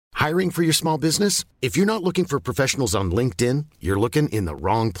Hiring for your small business? If you're not looking for professionals on LinkedIn, you're looking in the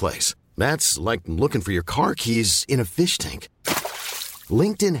wrong place. That's like looking for your car keys in a fish tank.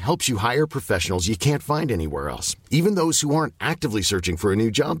 LinkedIn helps you hire professionals you can't find anywhere else, even those who aren't actively searching for a new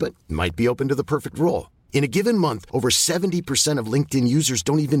job but might be open to the perfect role. In a given month, over 70% of LinkedIn users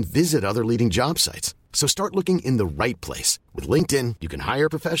don't even visit other leading job sites. So start looking in the right place. With LinkedIn, you can hire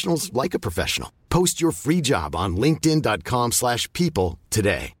professionals like a professional. Post your free job on linkedin.com/people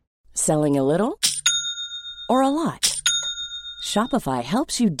today. Selling a little or a lot? Shopify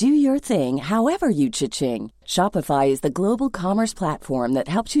helps you do your thing however you cha-ching. Shopify is the global commerce platform that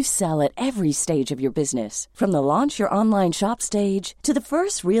helps you sell at every stage of your business. From the launch your online shop stage to the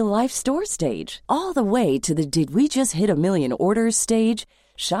first real-life store stage, all the way to the did we just hit a million orders stage.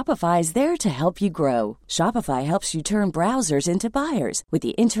 Shopify is there to help you grow. Shopify helps you turn browsers into buyers with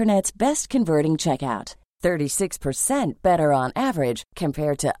the internet's best converting checkout. 36% better on average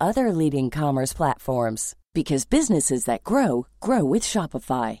compared to other leading commerce platforms. Because businesses that grow, grow with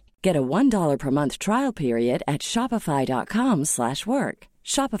Shopify. Get a $1 per month trial period at shopify.com/work.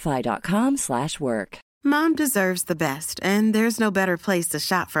 Shopify.com/work. Mom deserves the best, and there's no better place to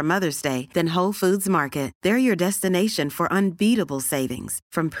shop for Mother's Day than Whole Foods Market. They're your destination for unbeatable savings,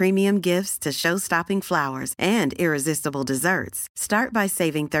 from premium gifts to show-stopping flowers and irresistible desserts. Start by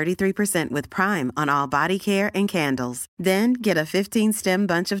saving 33% with Prime on all body care and candles. Then get a 15-stem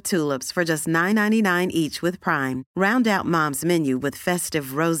bunch of tulips for just $9.99 each with Prime. Round out Mom's menu with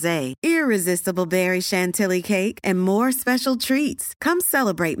festive rosé, irresistible berry chantilly cake, and more special treats. Come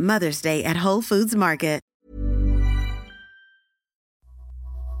celebrate Mother's Day at Whole Foods Market.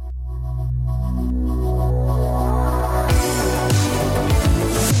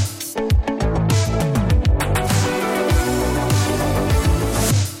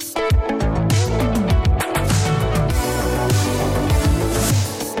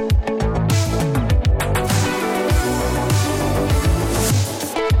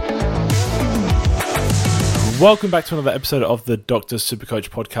 Welcome back to another episode of the Dr.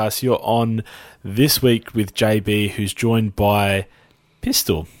 Supercoach podcast. You're on this week with JB, who's joined by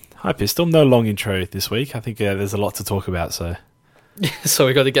Pistol. Hi, Pistol. No long intro this week. I think there's a lot to talk about, so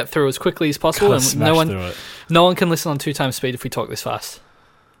we got to get through as quickly as possible. And no one can listen on 2 times speed if we talk this fast.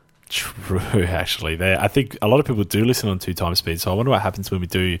 True, actually. I think a lot of people do listen on 2 times speed, so I wonder what happens when we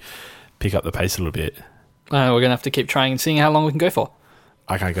do pick up the pace a little bit. We're going to have to keep trying and seeing how long we can go for.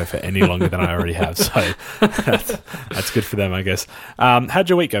 I can't go for any longer than I already have, so that's good for them, I guess. How'd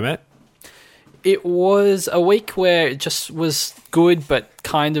your week go, mate? It was a week where it just was good, but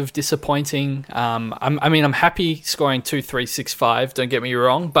kind of disappointing. I'm happy scoring 2-3-6-5, don't get me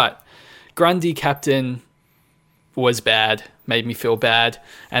wrong, but Grundy captain was bad, made me feel bad,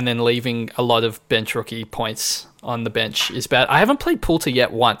 and then leaving a lot of bench rookie points on the bench is bad. I haven't played Poulter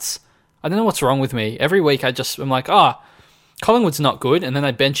yet once. I don't know what's wrong with me. Every week I'm like, Collingwood's not good, and then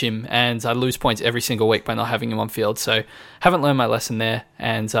I bench him, and I lose points every single week by not having him on field. So haven't learned my lesson there,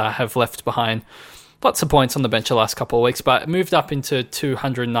 and have left behind lots of points on the bench the last couple of weeks, but moved up into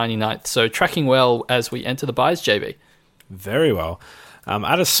 299th. So tracking well as we enter the buys, JB. Very well. I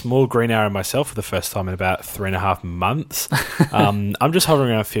had a small green arrow myself for the first time in about 3.5 months. I'm just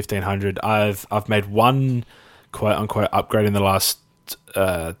hovering around 1,500. I've made one quote-unquote upgrade in the last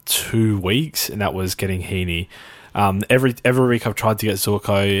 2 weeks, and that was getting Heaney. Every week I've tried to get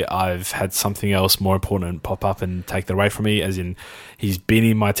Zorko, I've had something else more important pop up and take that away from me, as in he's been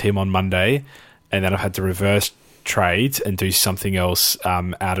in my team on Monday, and then I've had to reverse trade and do something else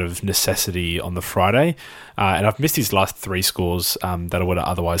out of necessity on the Friday. And I've missed his last 3 scores that I would have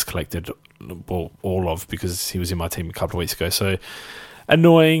otherwise collected all of, because he was in my team a couple of weeks ago. So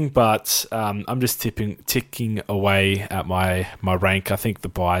annoying, but I'm just ticking away at my rank. I think the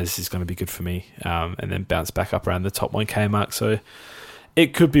buys is going to be good for me, and then bounce back up around the top 1K mark. So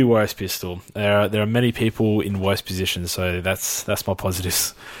it could be worse, Pistol. There are many people in worse positions, so that's my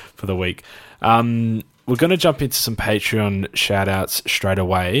positives for the week. We're going to jump into some Patreon shout-outs straight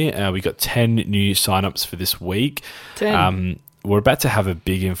away. We got 10 new sign-ups for this week. 10. We're about to have a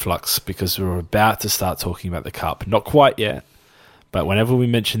big influx because we're about to start talking about the Cup. Not quite yet, but whenever we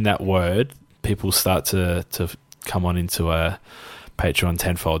mention that word, people start to come on into a Patreon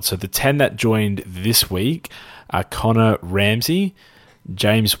tenfold. So the 10 that joined this week are Connor Ramsey,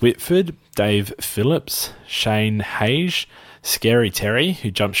 James Whitford, Dave Phillips, Shane Hage, Scary Terry,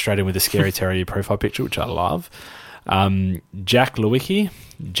 who jumped straight in with a Scary Terry profile picture, which I love, Jack Lewicki,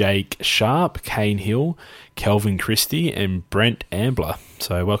 Jake Sharp, Kane Hill, Kelvin Christie, and Brent Ambler.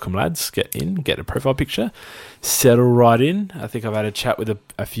 So welcome, lads. Get in, get a profile picture, settle right in. I think I've had a chat with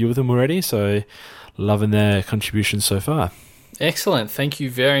a few of them already, so loving their contributions so far. Excellent. Thank you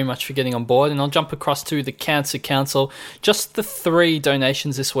very much for getting on board. And I'll jump across to the Cancer Council. Just the 3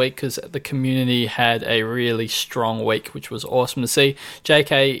 donations this week because the community had a really strong week, which was awesome to see.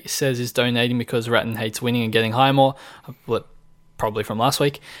 JK says he's donating because Ratton hates winning and getting Highmore. Probably from last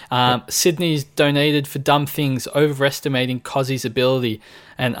week. Sydney's donated for dumb things, overestimating Cozzy's ability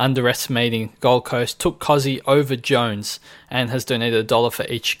and underestimating Gold Coast. Took Cozzy over Jones and has donated $1 for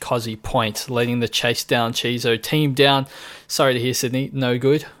each Cozzy point, letting the chase down Chizo team down. Sorry to hear, Sydney. No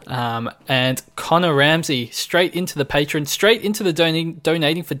good. And Connor Ramsey, straight into the patron, straight into the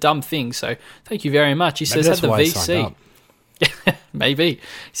donating for dumb things. So thank you very much. He says, had the VC. Maybe. He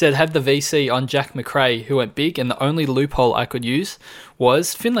said, had the VC on Jack McRae, who went big, and the only loophole I could use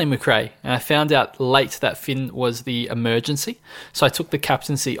was Finlay McRae. And I found out late that Finn was the emergency. So I took the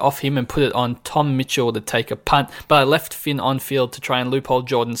captaincy off him and put it on Tom Mitchell to take a punt. But I left Finn on field to try and loophole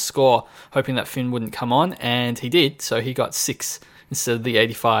Jordan's score, hoping that Finn wouldn't come on. And he did. So he got 6 instead of the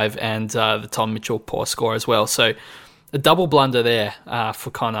 85 and the Tom Mitchell poor score as well. So a double blunder there for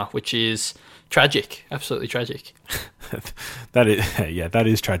Connor, which is tragic. Absolutely tragic. That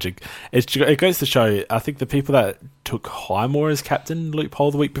is tragic. It goes to show, I think the people that took Highmore as captain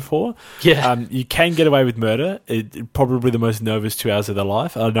loophole the week before, you can get away with murder. Probably the most nervous 2 hours of their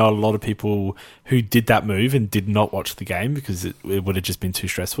life. I know a lot of people who did that move and did not watch the game because it would have just been too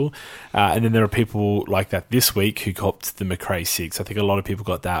stressful. And then there are people like that this week who copped the McRae 6. I think a lot of people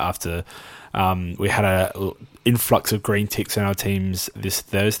got that after we had a influx of green ticks in our teams this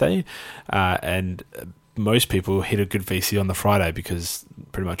Thursday, and most people hit a good VC on the Friday because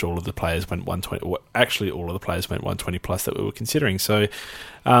pretty much all of the players went 120. Well, actually, all of the players went 120 plus that we were considering. So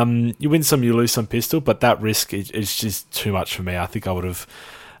you win some, you lose some pistol, but that risk is just too much for me. I think I would have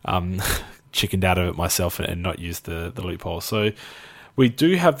chickened out of it myself and not used the loophole. So we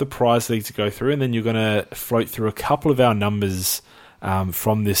do have the prize league to go through, and then you're going to float through a couple of our numbers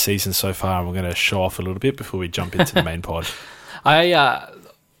from this season so far, and we're going to show off a little bit before we jump into the main pod. I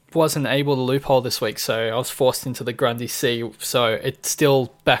wasn't able to loophole this week, so I was forced into the Grundy C, so it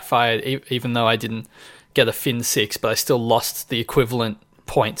still backfired, even though I didn't get a Finn 6, but I still lost the equivalent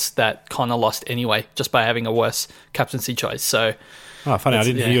points that Connor lost anyway, just by having a worse captaincy choice. So, funny, I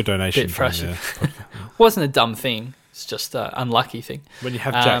didn't hear your donation. Wasn't a dumb thing, it's just an unlucky thing. When you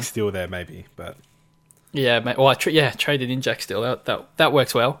have Jack Steele there, maybe, but... Yeah, well, I traded in Jack Steele. That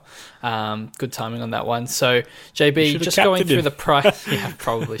works well. Good timing on that one. So, JB, just going through the prize... Yeah,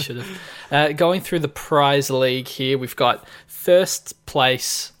 probably should have. Going through the prize league here, we've got first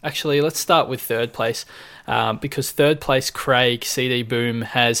place... Actually, let's start with third place, because third place, Craig, CD Boom,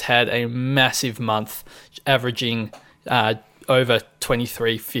 has had a massive month, averaging over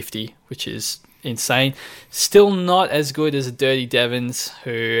 23.50, which is insane. Still not as good as Dirty Devons,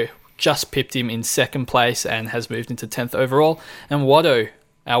 who... just pipped him in second place and has moved into 10th overall. And Watto,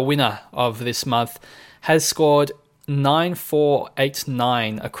 our winner of this month, has scored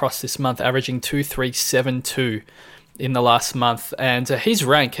 9,489 across this month, averaging 2,372 in the last month. And his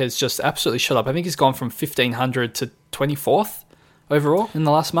rank has just absolutely shot up. I think he's gone from 1,500 to 24th overall in the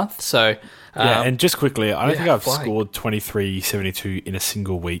last month. So and just quickly, I don't think I've scored 2372 in a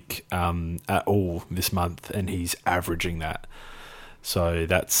single week at all this month, and he's averaging that. So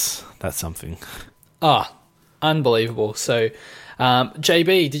that's something. Unbelievable. So,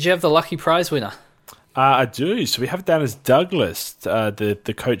 JB, did you have the lucky prize winner? I do. So we have it down as Douglas,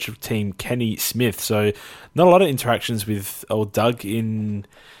 the coach of team Kenny Smith. So not a lot of interactions with old Doug in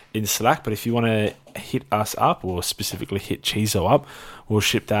Slack, but if you want to hit us up, or specifically hit Chizo up, we'll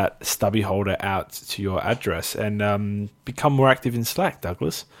ship that stubby holder out to your address and become more active in Slack,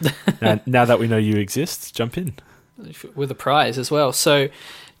 Douglas. now that we know you exist, jump in. With a prize as well. So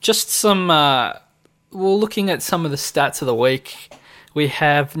just some, we're looking at some of the stats of the week. We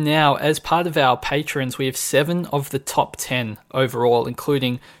have now, as part of our patrons, we have 7 of the top 10 overall,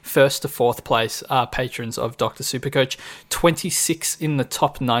 including first to fourth place patrons of Dr. Supercoach, 26 in the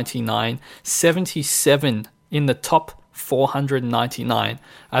top 99, 77 in the top 499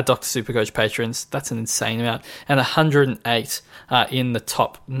 Dr. Supercoach patrons. That's an insane amount. And 108 in the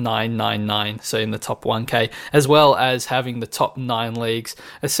top 999, so in the top 1K, as well as having the top 9 leagues.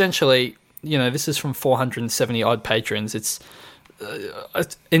 Essentially, this is from 470 odd patrons. It's an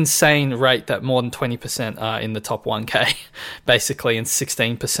insane rate that more than 20% are in the top 1K, basically, and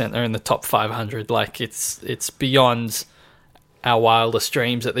 16% are in the top 500. Like, it's beyond our wildest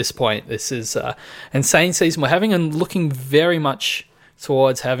dreams at this point. This is an insane season we're having, and looking very much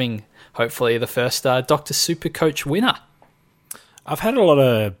towards having, hopefully, the first Dr. Supercoach winner. I've had a lot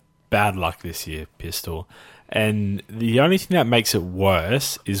of bad luck this year, Pistol, and the only thing that makes it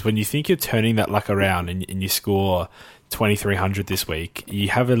worse is when you think you're turning that luck around and you score 2,300 this week, you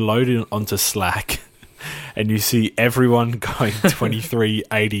have it loaded onto Slack, and you see everyone going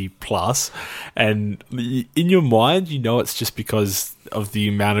 2380 plus, and in your mind, you know it's just because of the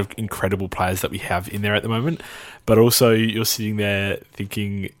amount of incredible players that we have in there at the moment. But also, you're sitting there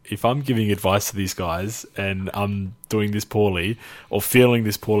thinking, if I'm giving advice to these guys and I'm doing this poorly or feeling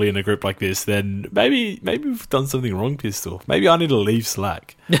this poorly in a group like this, then maybe we've done something wrong, Pistol. Maybe I need to leave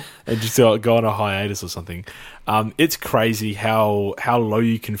Slack and just go on a hiatus or something. It's crazy how low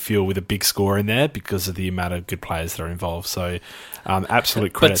you can feel with a big score in there because of the amount of good players that are involved. So,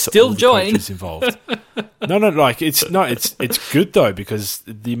 absolute credit to all the coaches involved. It's good though, because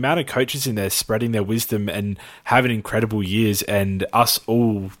the amount of coaches in there spreading their wisdom and having incredible years, and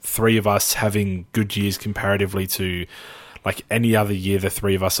all three of us having good years comparatively to like any other year the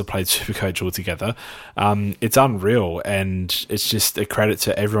three of us have played Supercoach all together. It's unreal, and it's just a credit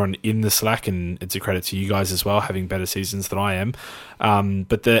to everyone in the Slack, and it's a credit to you guys as well, having better seasons than I am.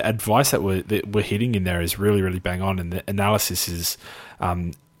 But the advice that we're hitting in there is really, really bang on, and the analysis is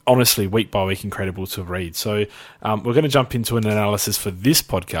honestly week by week incredible to read. So we're going to jump into an analysis for this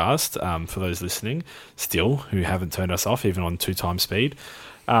podcast, for those listening still who haven't turned us off even on 2x speed.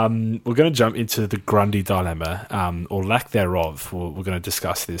 We're going to jump into the Grundy dilemma, or lack thereof. We're going to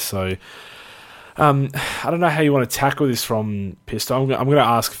discuss this. So I don't know how you want to tackle this from Pistol. I'm going to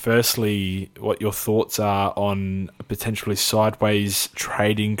ask firstly what your thoughts are on potentially sideways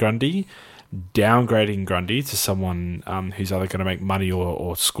trading Grundy, downgrading Grundy to someone who's either going to make money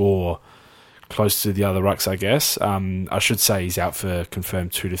or score close to the other rucks, I guess. I should say he's out for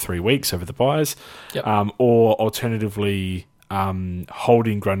confirmed 2 to 3 weeks over the buys. Yep. Or alternatively,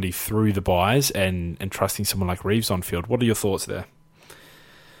 holding Grundy through the buys and trusting someone like Reeves on field. What are your thoughts there?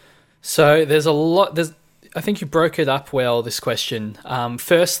 So there's a lot. I think you broke it up well, this question.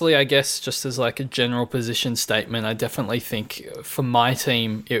 Firstly, I guess just as like a general position statement, I definitely think for my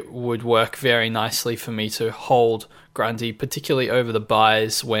team, it would work very nicely for me to hold Grundy, particularly over the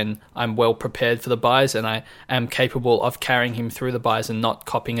buys when I'm well prepared for the buys and I am capable of carrying him through the buys and not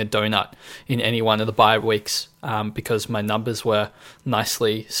copying a donut in any one of the buy weeks, because my numbers were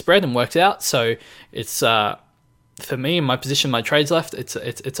nicely spread and worked out. So it's for me, in my position, my trades left,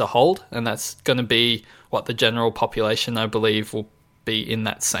 it's a hold, and that's going to be what the general population, I believe, will be in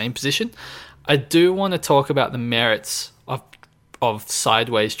that same position. I do want to talk about the merits of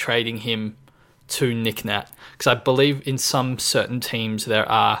sideways trading him to Nick Nat, because I believe in some certain teams there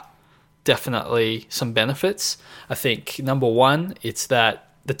are definitely some benefits. I think number one, it's that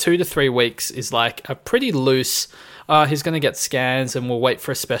the 2 to 3 weeks is like a pretty loose, he's going to get scans and we'll wait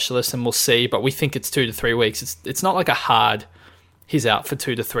for a specialist and we'll see, but we think it's 2 to 3 weeks. It's not like a hard, he's out for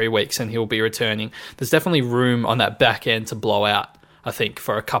 2 to 3 weeks and he'll be returning. There's definitely room on that back end to blow out, I think,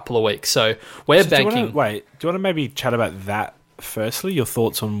 for a couple of weeks. So we're banking... Do you want to maybe chat about that firstly? Your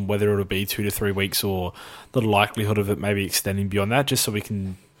thoughts on whether it'll be 2 to 3 weeks or the likelihood of it maybe extending beyond that, just so we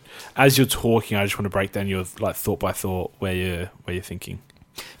can... As you're talking, I just want to break down your like thought by thought where you're thinking.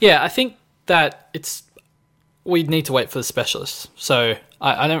 Yeah, I think that we'd need to wait for the specialists. So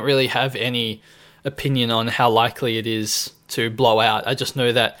I don't really have any opinion on how likely it is to blow out. I just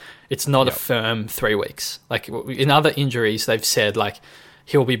know that it's not a firm 3 weeks. Like in other injuries, they've said like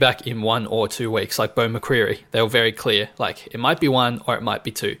he'll be back in 1 or 2 weeks, like Bo McCreary. They were very clear. Like it might be 1 or it might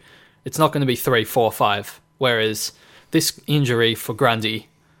be 2. It's not going to be 3, 4, 5. Whereas this injury for Grundy,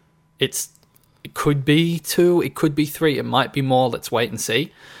 it could be 2, it could be 3, it might be more. Let's wait and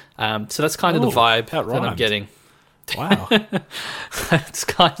see. So that's kind of the vibe that I'm getting. Wow. It's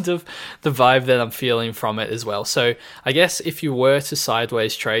kind of the vibe that I'm feeling from it as well. So I guess if you were to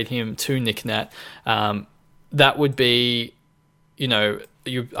sideways trade him to Nick Nat, that would be,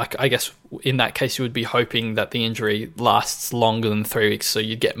 I guess in that case you would be hoping that the injury lasts longer than 3 weeks, so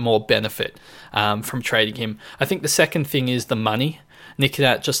you'd get more benefit from trading him. I think the second thing is the money. Nick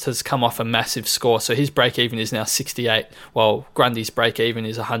Nat just has come off a massive score, so his break-even is now 68, while Grundy's break-even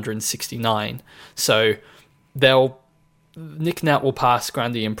is 169. So Nick Nat will pass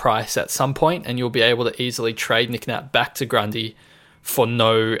Grundy in price at some point, and you'll be able to easily trade Nick Nat back to Grundy for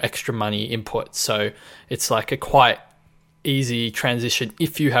no extra money input. So it's like a quite easy transition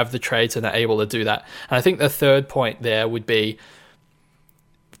if you have the trades and are able to do that. And I think the third point there would be,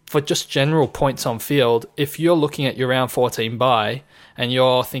 for just general points on field, if you're looking at your round 14 buy and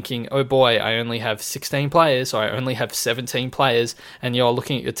you're thinking, oh boy, I only have 16 players or I only have 17 players, and you're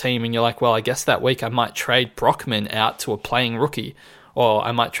looking at your team and you're like, well, I guess that week I might trade Brockman out to a playing rookie, or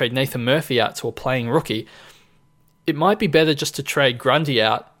I might trade Nathan Murphy out to a playing rookie. It might be better just to trade Grundy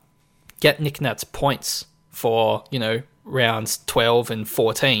out, get Nick Nat's points for, rounds 12 and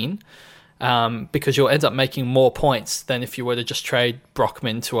 14, because you'll end up making more points than if you were to just trade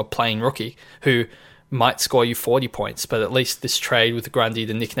Brockman to a playing rookie who might score you 40 points, but at least this trade with Grundy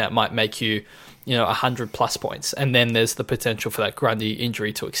to Nick Nat might make you, 100 plus points. And then there's the potential for that Grundy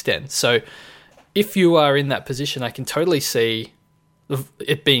injury to extend. So if you are in that position, I can totally see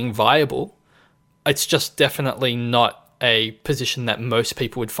it being viable. It's just definitely not a position that most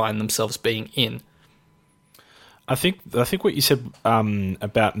people would find themselves being in. I think what you said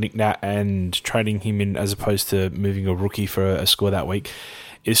about Nick Nat and trading him in as opposed to moving a rookie for a score that week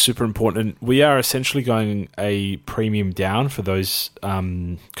is super important. We are essentially going a premium down for those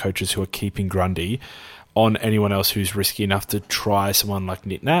coaches who are keeping Grundy on anyone else who's risky enough to try someone like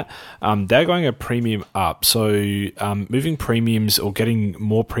Nick Nat. They're going a premium up. So moving premiums or getting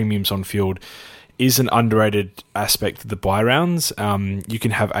more premiums on field is an underrated aspect of the buy rounds. You can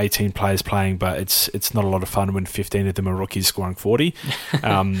have 18 players playing, but it's not a lot of fun when 15 of them are rookies scoring 40.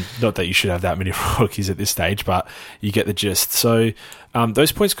 Not that you should have that many rookies at this stage, but you get the gist. So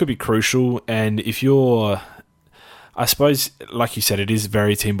those points could be crucial. And if you're, I suppose, like you said, it is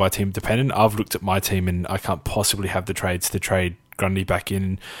very team by team dependent. I've looked at my team and I can't possibly have the trades to trade Grundy back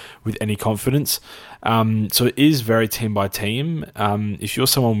in with any confidence. So it is very team by team. If you're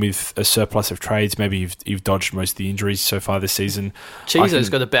someone with a surplus of trades, maybe you've dodged most of the injuries so far this season. Chizo's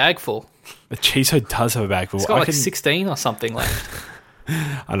got a bag full. Chizo does have a bag full. He's got 16 or something left.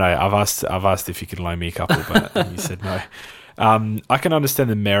 I know. I've asked if you could loan me a couple, but you said no. I can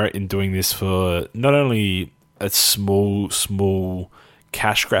understand the merit in doing this for not only a small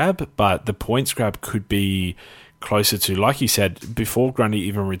cash grab, but the points grab could be closer to, like you said, before Grundy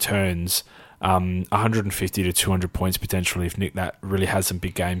even returns, 150 to 200 points potentially if Nick Nat really has some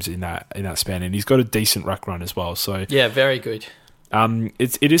big games in that span, and he's got a decent ruck run as well. So yeah, very good.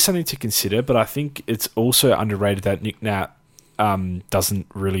 It is something to consider, but I think it's also underrated that Nick Nat doesn't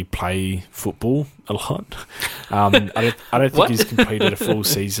really play football a lot. I don't think he's completed a full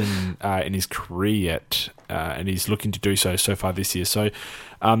season in his career yet, and he's looking to do so far this year. So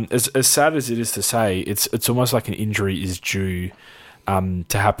as sad as it is to say, it's almost like an injury is due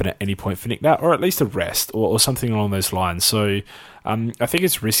to happen at any point for Nick Nat, or at least a rest or something along those lines. So I think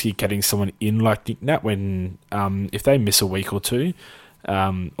it's risky getting someone in like Nick Nat when if they miss a week or two,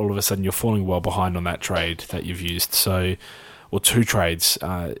 all of a sudden you're falling well behind on that trade that you've used. So, or two trades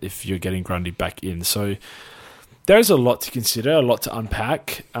if you're getting Grundy back in. So there's a lot to consider, a lot to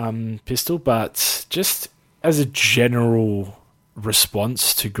unpack, Pistol, but just as a general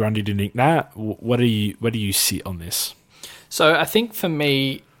response to Grundy to Nick Nat, where do you sit on this? So I think for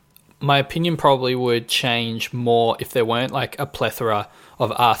me, my opinion probably would change more if there weren't like a plethora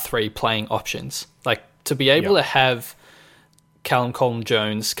of R3 playing options. Like to be able to have Callum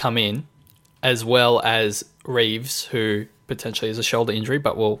Coleman-Jones come in as well as Reeves, who potentially has a shoulder injury,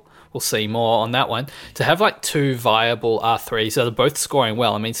 but we'll see more on that one. To have like two viable R3s that are both scoring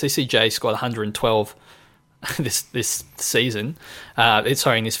well. I mean, CCJ scored 112 this season. In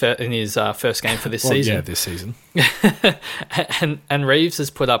his first game for this season. Yeah, this season. and Reeves has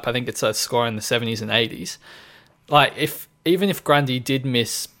put up, I think it's a score in the 70s and 80s. Like even if Grundy did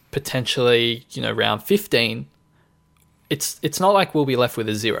miss potentially, round 15, it's not like we'll be left with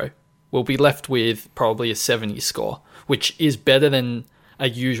a 0. We'll be left with probably a 70 score, which is better than a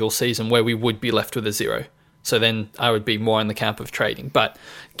usual season where we would be left with a 0. So then I would be more in the camp of trading. But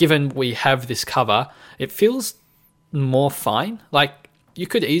given we have this cover, it feels more fine. Like you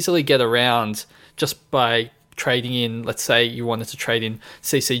could easily get around just by trading in, let's say you wanted to trade in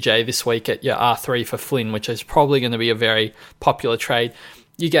CCJ this week at your R3 for Flynn, which is probably going to be a very popular trade.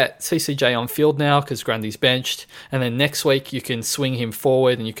 You get CCJ on field now because Grundy's benched, and then next week you can swing him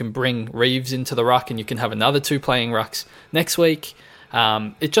forward and you can bring Reeves into the ruck and you can have another 2 playing rucks next week.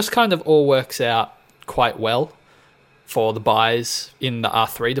 It just kind of all works out quite well for the buys in the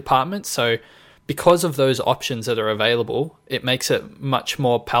R3 department. So because of those options that are available, it makes it much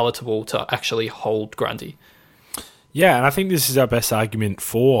more palatable to actually hold Grundy. Yeah, and I think this is our best argument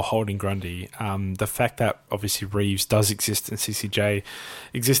for holding Grundy. The fact that obviously Reeves does exist and CCJ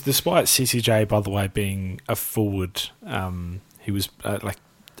exists, despite CCJ, by the way, being a forward. He was like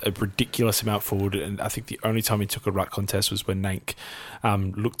a ridiculous amount forward, and I think the only time he took a ruck contest was when Nank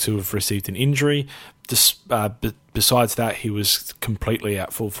looked to have received an injury. Besides that, he was completely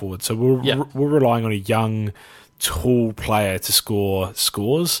at full forward. So we're relying on a young, tall player to score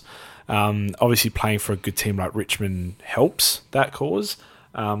scores. Obviously, playing for a good team like Richmond helps that cause.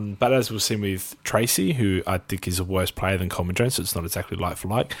 But as we've seen with Tracy, who I think is a worse player than Coleman-Jones, so it's not exactly like for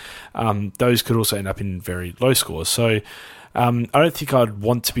like, those could also end up in very low scores. So I don't think I'd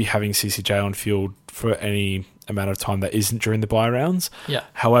want to be having CCJ on field for any amount of time that isn't during the bye rounds. Yeah.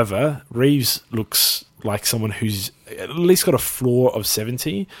 However, Reeves looks like someone who's at least got a floor of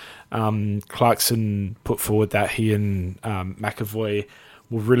 70. Clarkson put forward that he and McAvoy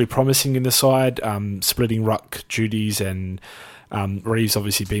were really promising in the side, splitting ruck duties, and Reeves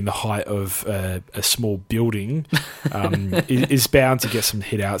obviously being the height of a small building is bound to get some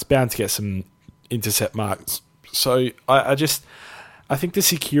hit outs, bound to get some intercept marks. So I think the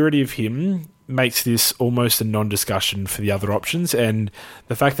security of him makes this almost a non-discussion for the other options, and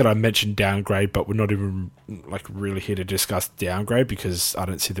the fact that I mentioned downgrade, but we're not even like really here to discuss downgrade because I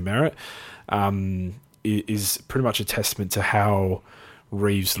don't see the merit, is pretty much a testament to how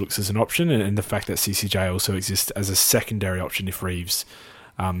Reeves looks as an option, and the fact that CCJ also exists as a secondary option if Reeves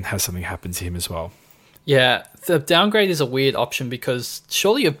has something happen to him as well. Yeah, the downgrade is a weird option because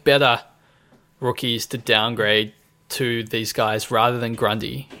surely you're better rookies to downgrade to these guys rather than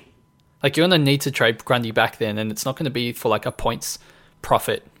Grundy. Like, you're going to need to trade Grundy back then, and it's not going to be for like a points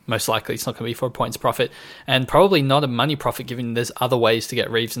profit. Most likely it's not going to be for a points profit, and probably not a money profit given there's other ways to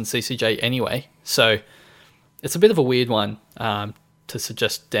get Reeves and CCJ anyway. So it's a bit of a weird one to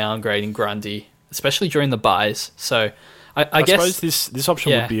suggest downgrading Grundy, especially during the buys. So I guess suppose this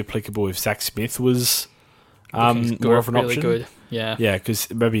option would be applicable if Zach Smith was more of an really option. Good. Yeah,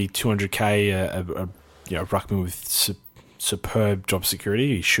 because maybe 200k a ruckman with superb job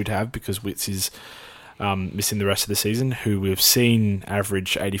security he should have, because Witts is missing the rest of the season, who we've seen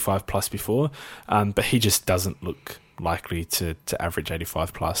average 85 plus before, but he just doesn't look likely to average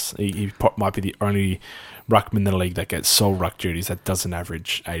 85 plus. He might be the only ruckman in the league that gets sole ruck duties that doesn't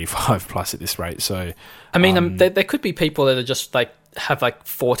average 85 plus at this rate. So I mean, there could be people that are just like have like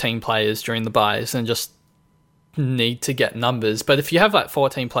 14 players during the buys and just need to get numbers. But if you have like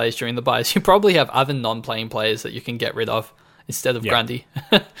 14 players during the buys, you probably have other non-playing players that you can get rid of instead of Grundy.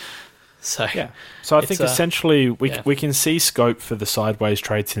 So I think essentially we can see scope for the sideways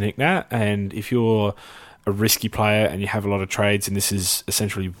trade to Nick Nat, and if you're a risky player and you have a lot of trades, and this is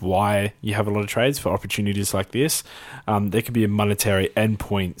essentially why you have a lot of trades for opportunities like this, there could be a monetary and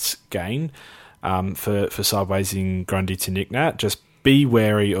points gain for sidewaysing Grundy to Nick Nat. Just be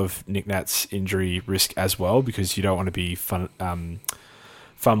wary of Nick Nat's injury risk as well, because you don't want to be fumbling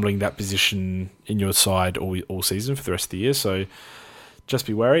that position in your side all season for the rest of the year. So just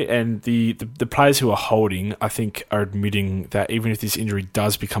be wary. And the players who are holding, I think, are admitting that even if this injury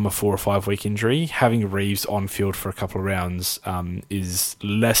does become a 4 or 5 week injury, having Reeves on field for a couple of rounds is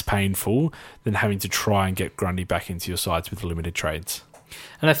less painful than having to try and get Grundy back into your sides with limited trades.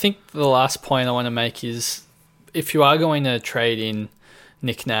 And I think the last point I want to make is, if you are going to trade in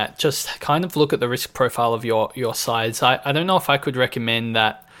Nick Nat, just kind of look at the risk profile of your sides. I don't know if I could recommend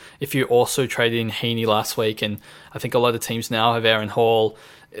that if you also traded in Heaney last week, and I think a lot of teams now have Aaron Hall.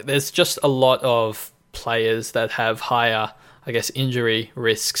 There's just a lot of players that have higher, I guess, injury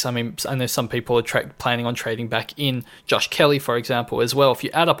risks. I mean, I know some people are planning on trading back in Josh Kelly, for example, as well. If you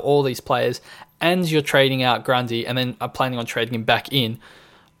add up all these players and you're trading out Grundy and then are planning on trading him back in,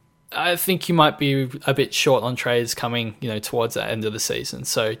 I think you might be a bit short on trades coming, towards the end of the season.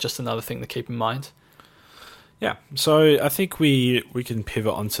 So just another thing to keep in mind. Yeah, so I think we can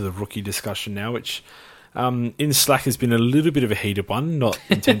pivot onto the rookie discussion now, which in Slack has been a little bit of a heated one, not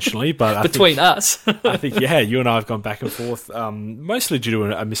intentionally, but between us. I think, you and I have gone back and forth, mostly due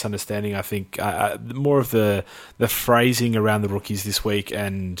to a misunderstanding. I think more of the phrasing around the rookies this week,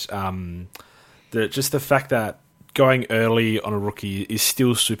 and just the fact that going early on a rookie is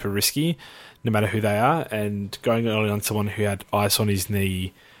still super risky, no matter who they are, and going early on someone who had ice on his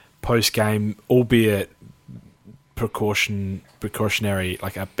knee post-game, albeit precautionary,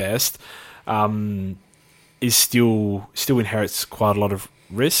 like at best, is still inherits quite a lot of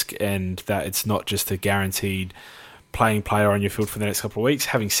risk, and that it's not just a guaranteed playing player on your field for the next couple of weeks.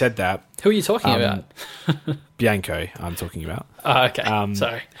 Having said that, who are you talking about? Bianco, I'm talking about. Oh, okay.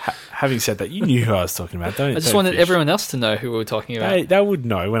 Sorry. Having said that, you knew who I was talking about. I just wanted everyone else to know who we were talking about. They would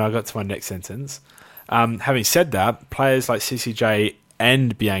know when I got to my next sentence. Having said that, players like CCJ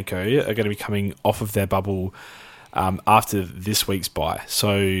and Bianco are going to be coming off of their bubble after this week's bye.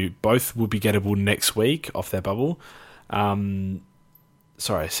 So both will be gettable next week off their bubble. Sorry,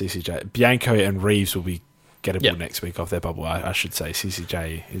 CCJ. Bianco and Reeves will be gettable next week off their bubble. I should say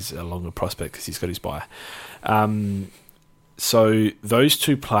CCJ is a longer prospect because he's got his bye. So those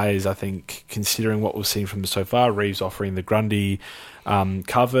two players, I think, considering what we've seen from them so far, Reeves offering the Grundy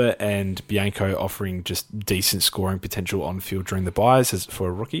cover and Bianco offering just decent scoring potential on field during the buys as for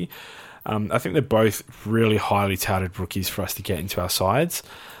a rookie. I think they're both really highly touted rookies for us to get into our sides.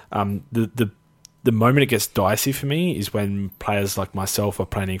 The the moment it gets dicey for me is when players like myself are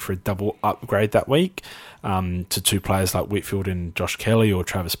planning for a double upgrade that week to two players like Whitfield and Josh Kelly or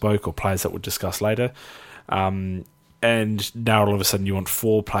Travis Boak or players that we'll discuss later. And now all of a sudden you want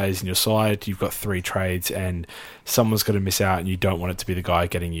 4 players in your side, you've got 3 trades, and someone's going to miss out and you don't want it to be the guy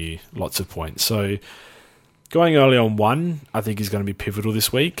getting you lots of points. So going early on 1, I think is going to be pivotal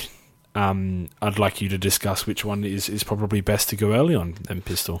this week. I'd like you to discuss which one is probably best to go early on, then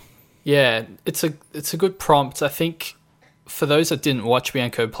Pistol. Yeah, it's a good prompt. I think for those that didn't watch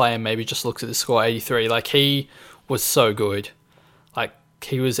Bianco play and maybe just looked at the score 83, like he was so good. Like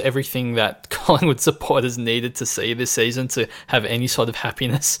he was everything that Collingwood supporters needed to see this season to have any sort of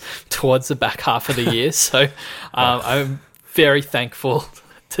happiness towards the back half of the year. So I'm very thankful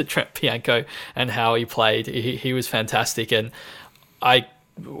to Trent Bianco and how he played. He was fantastic, and I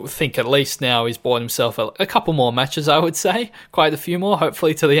think at least now he's bought himself a couple more matches, I would say. Quite a few more,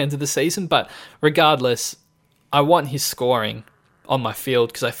 hopefully, to the end of the season. But regardless, I want his scoring on my field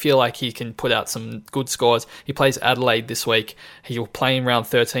because I feel like he can put out some good scores. He plays Adelaide this week. He'll play in round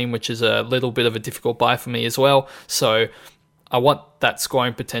 13, which is a little bit of a difficult buy for me as well. So I want that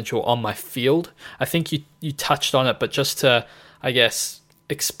scoring potential on my field. I think you touched on it, but just to, I guess,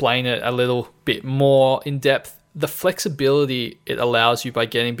 explain it a little bit more in depth, the flexibility it allows you by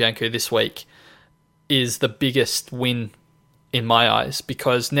getting Bianco this week is the biggest win in my eyes,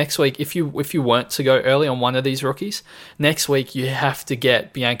 because next week, if you weren't to go early on one of these rookies, next week you have to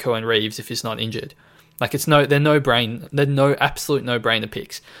get Bianco and Reeves if he's not injured. Like they're absolute no-brainer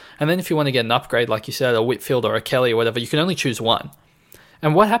picks. And then if you want to get an upgrade, like you said, a Whitfield or a Kelly or whatever, you can only choose one.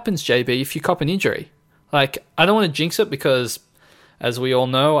 And what happens, JB, if you cop an injury? Like, I don't want to jinx it because, as we all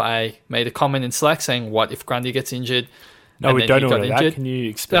know, I made a comment in Slack saying, what if Grundy gets injured? No, we don't know that. Can you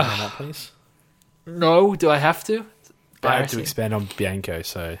expand on that, please? No, do I have to? I have to expand on Bianco,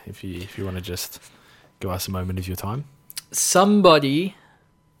 so if you want to just give us a moment of your time. Somebody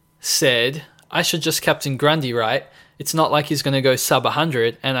said, I should just captain Grundy, right? It's not like he's going to go sub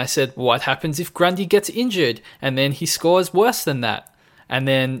 100. And I said, what happens if Grundy gets injured? And then he scores worse than that. And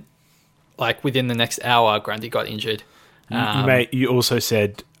then, like, within the next hour, Grundy got injured. You also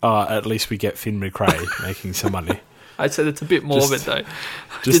said, at least we get Finn McRae making some money. I said it's a bit morbid, though.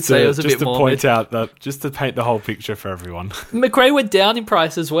 Just to paint the whole picture for everyone. McRae went down in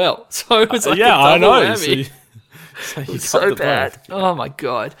price as well. So it was like I know. Whammy. So bad. Oh, my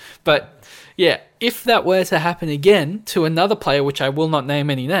God. But, yeah, if that were to happen again to another player, which I will not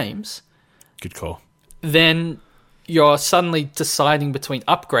name any names. Good call. Then you're suddenly deciding between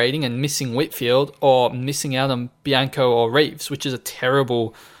upgrading and missing Whitfield or missing out on Bianco or Reeves, which is a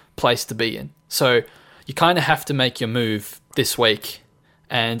terrible place to be in. So you kind of have to make your move this week.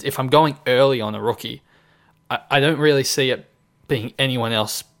 And if I'm going early on a rookie, I don't really see it being anyone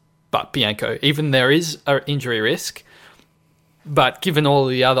else but Bianco. Even there is an injury risk, but given all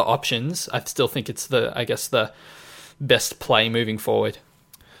the other options, I still think it's the best play moving forward.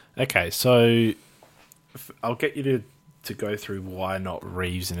 Okay, so I'll get you to go through why not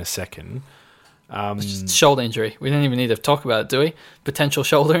Reeves in a second. Shoulder injury. We don't even need to talk about it, do we? Potential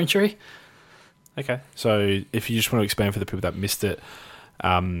shoulder injury. Okay, so if you just want to expand for the people that missed it,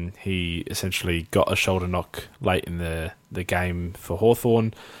 he essentially got a shoulder knock late in the game for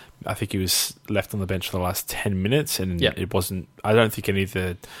Hawthorn. I think he was left on the bench for the last 10 minutes, and it wasn't. I don't think any of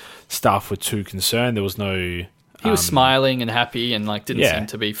the staff were too concerned. There was no. He was smiling and happy, and didn't seem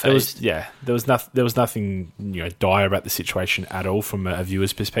to be fazed. There was nothing dire about the situation at all from a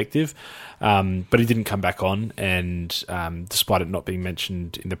viewer's perspective. But he didn't come back on, and despite it not being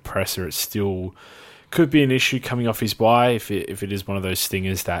mentioned in the presser, it still could be an issue coming off his bye if it is one of those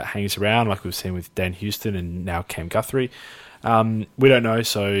stingers that hangs around, like we've seen with Dan Houston and now Cam Guthrie. We don't know,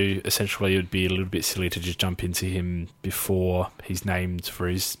 so essentially it would be a little bit silly to just jump into him before he's named for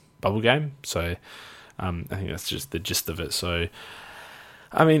his bubble game. So I think that's just the gist of it. So,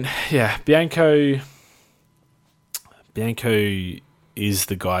 I mean, yeah, Bianco is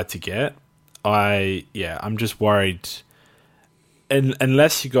the guy to get. I'm just worried. And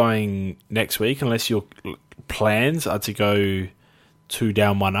unless you're going next week, unless your plans are to go 2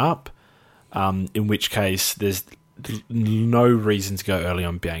 down, 1 up, in which case there's no reason to go early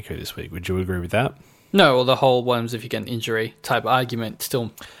on Bianco this week. Would you agree with that? No, well, the whole ones if you get an injury type argument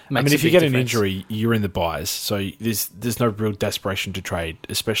still makes if you get an injury, you're in the buys. So there's no real desperation to trade,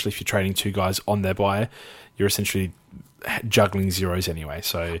 especially if you're trading 2 guys on their buy. You're essentially juggling zeros anyway.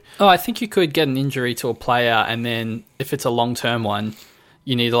 So I think you could get an injury to a player, and then if it's a long-term one,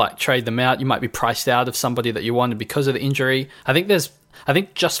 you need to trade them out. You might be priced out of somebody that you wanted because of the injury. I think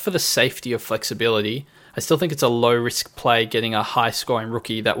just for the safety of flexibility, I still think it's a low-risk play getting a high-scoring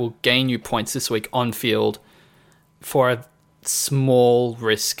rookie that will gain you points this week on field for a small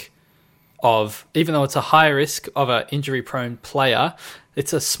risk of, even though it's a high risk of an injury-prone player,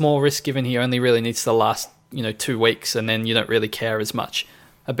 it's a small risk given he only really needs the last 2 weeks, and then you don't really care as much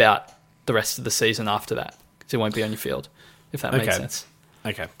about the rest of the season after that because he won't be on your field, if that makes sense.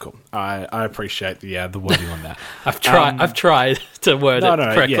 Okay, cool. I appreciate the wording on that. I've tried to word it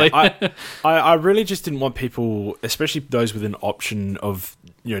correctly. Yeah. I really just didn't want people, especially those with an option of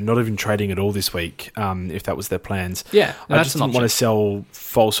not even trading at all this week, if that was their plans. Yeah, I just didn't want to sell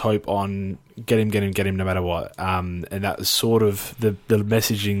false hope on get him no matter what. And that was sort of the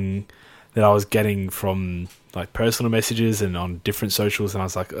messaging that I was getting from like personal messages and on different socials, and I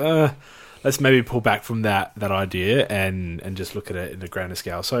was like, let's maybe pull back from that idea and just look at it in a grander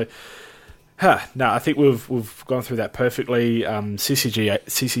scale. So, no, I think we've gone through that perfectly.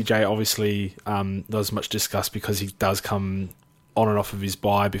 CCJ obviously not as much discussed because he does come on and off of his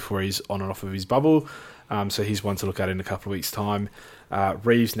bye before he's on and off of his bubble. So he's one to look at in a couple of weeks' time.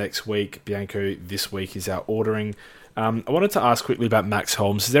 Reeves next week, Bianco this week is our ordering. I wanted to ask quickly about Max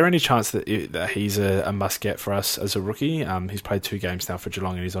Holmes. Is there any chance that he's a must-get for us as a rookie? He's played 2 games now for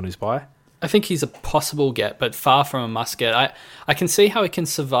Geelong and he's on his bye. I think he's a possible get, but far from a must-get. I can see how he can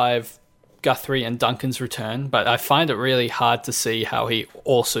survive Guthrie and Duncan's return, but I find it really hard to see how he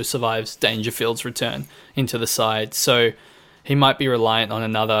also survives Dangerfield's return into the side. So he might be reliant on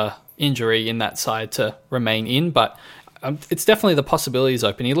another injury in that side to remain in, but it's definitely the possibility is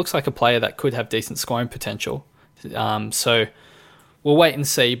open. He looks like a player that could have decent scoring potential. So we'll wait and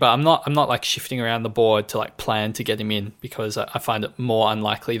see, but I'm not like shifting around the board to like plan to get him in because I find it more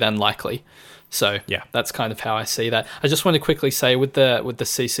unlikely than likely. So yeah, that's kind of how I see that. I just want to quickly say with the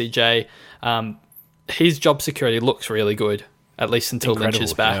CCJ, his job security looks really good, at least until Lynch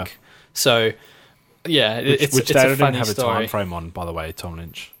is back. Yeah. So yeah, it's they a don't funny have story. a time frame on, by the way, Tom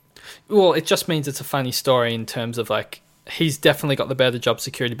Lynch. Well, it just means it's a funny story in terms of like he's definitely got the better job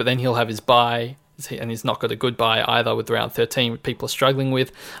security, but then he'll have his bye. And he's not got a good buy either with round 13, people are struggling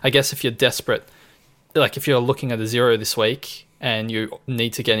with. I guess if you're desperate, like if you're looking at a 0 this week and you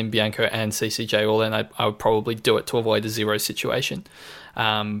need to get in Bianco and CCJ, well then I would probably do it to avoid a 0 situation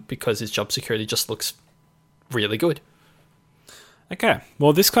because his job security just looks really good. Okay,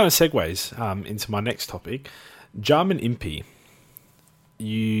 well this kind of segues into my next topic. Jarman Impey.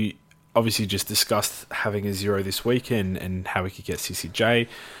 You obviously just discussed having a 0 this week and how we could get CCJ.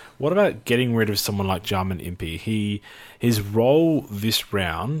 What about getting rid of someone like Jarman Impey? His role this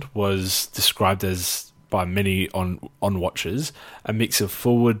round was described as, by many on watchers, a mix of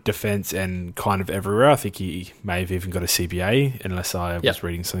forward, defence, and kind of everywhere. I think he may have even got a CBA, unless I was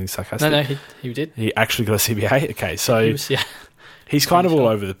reading something sarcastic. No, he did. He actually got a CBA. Okay, so he's kind of all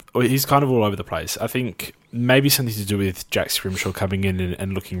over the place. I think maybe something to do with Jack Scrimshaw coming in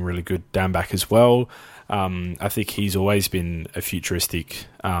and looking really good down back as well. I think he's always been a futuristic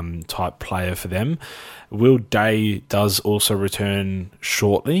type player for them. Will Day does also return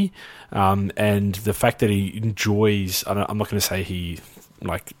shortly, and the fact that he enjoys, I'm not going to say he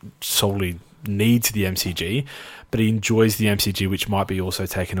like solely needs the MCG, but he enjoys the MCG, which might be also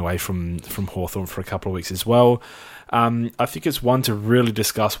taken away from Hawthorn for a couple of weeks as well. I think it's one to really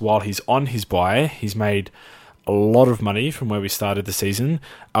discuss while he's on his bye. He's made a lot of money from where we started the season.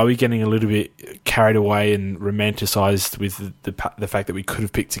 Are we getting a little bit carried away and romanticised with the fact that we could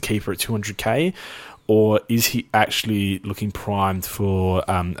have picked a keeper at 200k, or is he actually looking primed for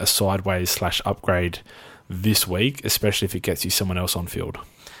a sideways/upgrade this week, especially if it gets you someone else on field?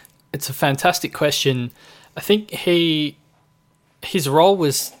 It's a fantastic question. I think his role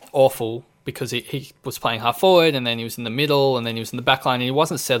was awful because he was playing half forward and then he was in the middle and then he was in the back line and he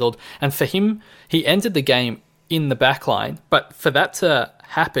wasn't settled. And for him, he ended the game in the back line. But for that to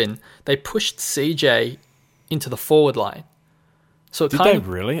happen, they pushed CJ into the forward line. So did they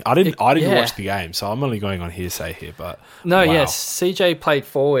really? I didn't watch the game, so I'm only going on hearsay here. But no, wow. Yes, CJ played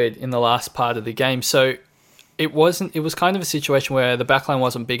forward in the last part of the game, so it was kind of a situation where the backline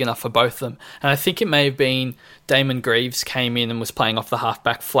wasn't big enough for both of them. And I think it may have been Damon Greaves came in and was playing off the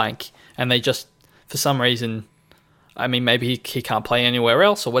half-back flank, and they just, for some reason, I mean, maybe he can't play anywhere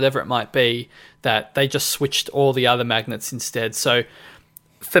else or whatever it might be, that they just switched all the other magnets instead. So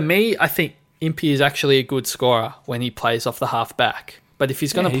for me, I think Impey is actually a good scorer when he plays off the half-back. But if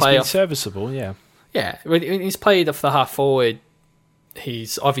he's going to play off... serviceable, yeah. Yeah, when he's played off the half-forward,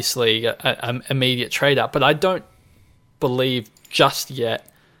 he's obviously an immediate trade-up, but I don't believe just yet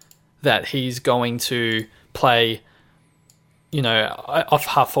that he's going to play, off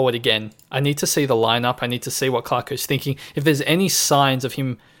half-forward again. I need to see the lineup. I need to see what Clarko's thinking. If there's any signs of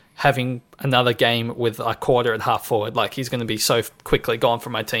him having another game with a quarter at half forward. Like, he's going to be so quickly gone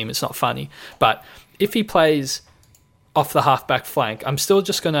from my team, it's not funny. But if he plays off the halfback flank, I'm still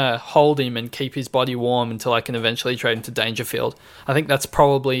just going to hold him and keep his body warm until I can eventually trade him to Dangerfield. I think that's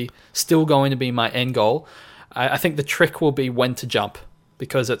probably still going to be my end goal. I think the trick will be when to jump,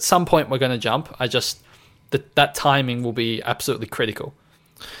 because at some point we're going to jump. That timing will be absolutely critical.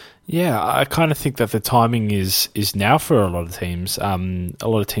 Yeah, I kind of think that the timing is now for a lot of teams. A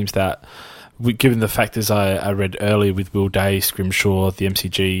lot of teams that, given the factors I read earlier with Will Day, Scrimshaw, the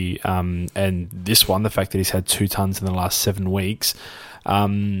MCG, and this one, the fact that he's had 2 tons in the last 7 weeks,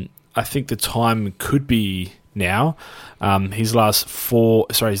 I think the time could be now. His last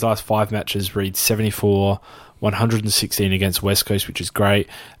 5 matches read 74, 116 against West Coast, which is great,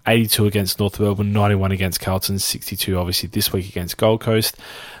 82 against North Melbourne, 91 against Carlton, 62 obviously this week against Gold Coast.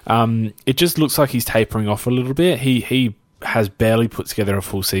 It just looks like he's tapering off a little bit. He has barely put together a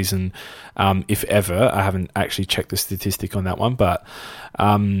full season, if ever. I haven't actually checked the statistic on that one, but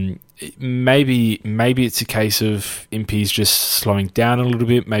maybe it's a case of Impey's just slowing down a little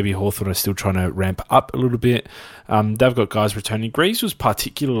bit. Maybe Hawthorn are still trying to ramp up a little bit. They've got guys returning. Greaves was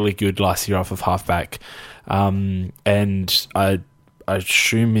particularly good last year off of halfback, and I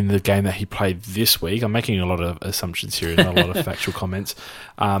assume in the game that he played this week, I'm making a lot of assumptions here, not a lot of factual comments,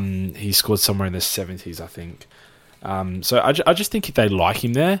 he scored somewhere in the 70s, I think. So I just think if they like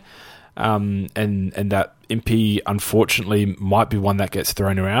him there, and that Impey unfortunately might be one that gets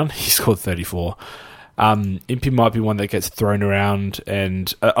thrown around. He scored 34. Impey might be one that gets thrown around,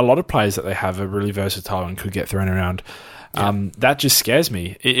 and a lot of players that they have are really versatile and could get thrown around. That just scares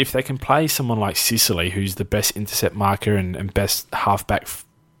me. If they can play someone like Sicily, who's the best intercept marker and best halfback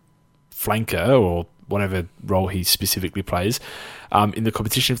flanker, or whatever role he specifically plays in the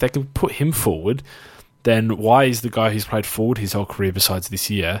competition, if they can put him forward, then why is the guy who's played forward his whole career besides this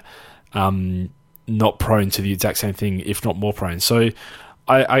year not prone to the exact same thing, if not more prone? So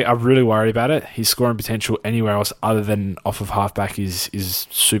I really worry about it. His scoring potential anywhere else other than off of halfback is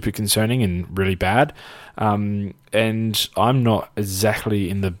super concerning and really bad. And I'm not exactly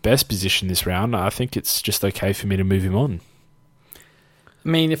in the best position this round. I think it's just okay for me to move him on. I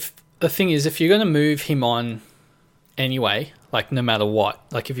mean, if you're going to move him on anyway, like no matter what,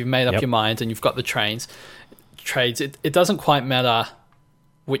 like if you've made up your mind and you've got the trades, it doesn't quite matter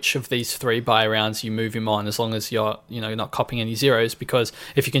which of these 3 buy rounds you move him on, as long as you're not copying any zeros, because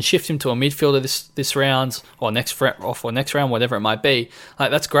if you can shift him to a midfielder this round or next round, whatever it might be,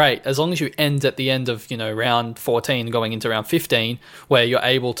 like that's great, as long as you end at the end of round 14 going into round 15 where you're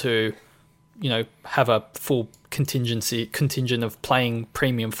able to have a full contingent of playing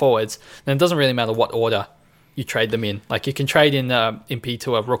premium forwards. Then it doesn't really matter what order you trade them in. Like, you can trade in Impey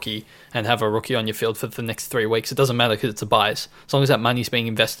to a rookie and have a rookie on your field for the next 3 weeks. It doesn't matter because it's a buys. As long as that money's being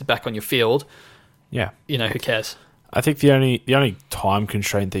invested back on your field, who cares? I think the only time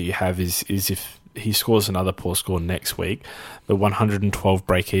constraint that you have is if he scores another poor score next week, the 112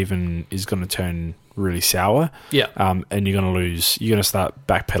 break even is going to turn really sour. Yeah. And you're going to lose. You're going to start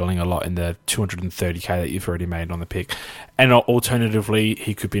backpedaling a lot in the 230k that you've already made on the pick. And alternatively,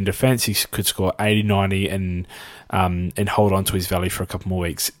 he could be in defence. He could score 80, 90 and hold on to his value for a couple more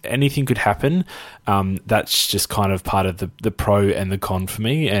weeks. Anything could happen. That's just kind of part of the pro and the con for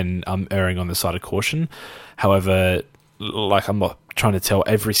me, and I'm erring on the side of caution. However, like, I'm not trying to tell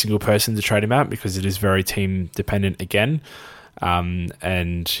every single person to trade him out because it is very team dependent again.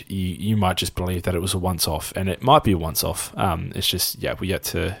 And you might just believe that it was a once-off, and it might be a once-off. It's just, we're yet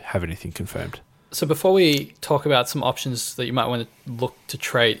to have anything confirmed. So before we talk about some options that you might want to look to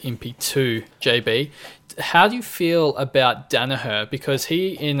trade Impey to, JB, how do you feel about Danaher? Because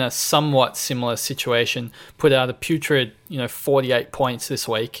he, in a somewhat similar situation, put out a putrid 48 points this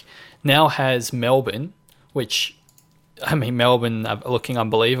week, now has Melbourne, which, I mean, Melbourne are looking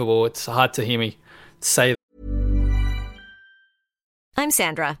unbelievable. It's hard to hear me say. I'm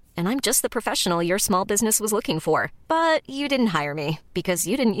Sandra, and I'm just the professional your small business was looking for. But you didn't hire me because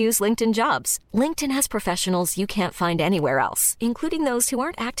you didn't use LinkedIn Jobs. LinkedIn has professionals you can't find anywhere else, including those who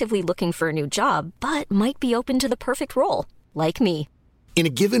aren't actively looking for a new job, but might be open to the perfect role, like me. In a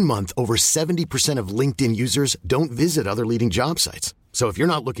given month, over 70% of LinkedIn users don't visit other leading job sites. So if you're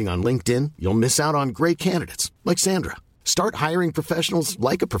not looking on LinkedIn, you'll miss out on great candidates like Sandra. Start hiring professionals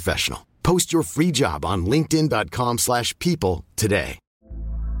like a professional. Post your free job on linkedin.com/people today.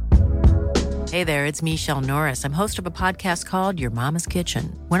 Hey there, it's Michelle Norris. I'm host of a podcast called Your Mama's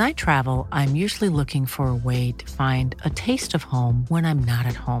Kitchen. When I travel, I'm usually looking for a way to find a taste of home when I'm not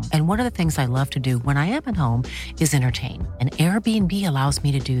at home. And one of the things I love to do when I am at home is entertain. And Airbnb allows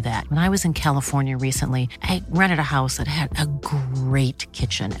me to do that. When I was in California recently, I rented a house that had a great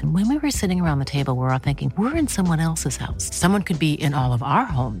kitchen. And when we were sitting around the table, we were all thinking, we're in someone else's house. Someone could be in all of our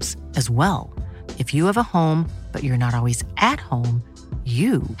homes as well. If you have a home, but you're not always at home,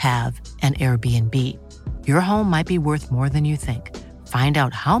 you have an Airbnb. Your home might be worth more than you think. Find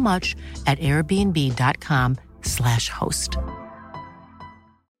out how much at airbnb.com/host.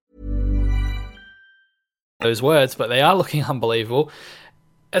 Those words, but they are looking unbelievable.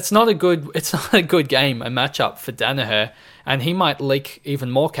 It's not a good game, a matchup for Danaher, and he might leak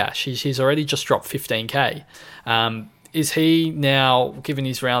even more cash. He's already just dropped 15k. Is he now, given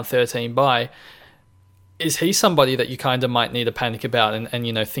his round 13 bye, is he somebody that you kind of might need to panic about and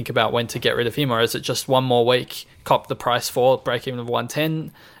think about when to get rid of him? Or is it just one more week, cop the price for, break even of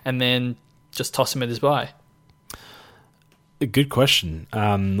 110, and then just toss him at his bye? A good question.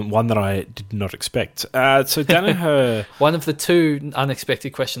 One that I did not expect. So Danaher... One of the two unexpected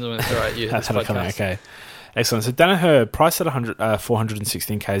questions I'm going to throw at you this podcast. Okay. Excellent. So Danaher, priced at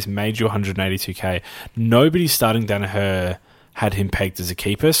 416k, has made you 182k. Nobody starting Danaher had him pegged as a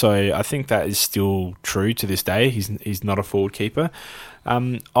keeper, so I think that is still true to this day. He's not a forward keeper.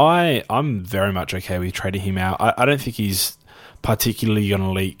 I'm very much okay with trading him out. I don't think he's particularly going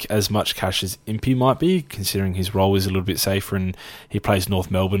to leak as much cash as Impey might be, considering his role is a little bit safer and he plays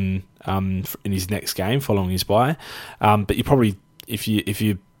North Melbourne in his next game following his bye. But you probably, if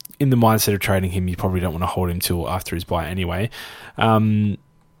you're in the mindset of trading him, you probably don't want to hold him till after his bye anyway.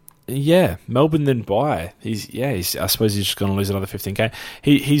 Yeah, Melbourne then bye. I suppose he's just going to lose another 15k.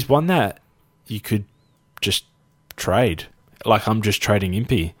 He's one that you could just trade. Like, I'm just trading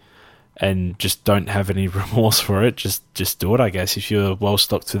Impey and just don't have any remorse for it. Just do it, I guess, if you're well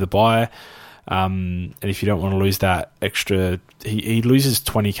stocked to the bye. And if you don't want to lose that extra... He loses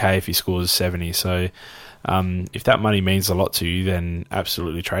 20k if he scores 70, so... if that money means a lot to you, then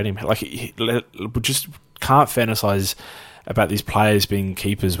absolutely trade him. Like, we just can't fantasize about these players being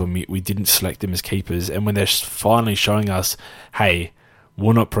keepers when we didn't select them as keepers, and when they're finally showing us, hey,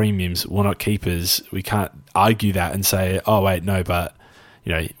 we're not premiums, we're not keepers, we can't argue that and say, oh wait, no, but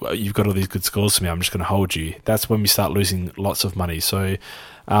you've got all these good scores for me, I'm just going to hold you. That's when we start losing lots of money. So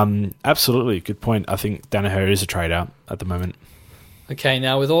absolutely, good point. I think Danaher is a trade out at the moment. Okay,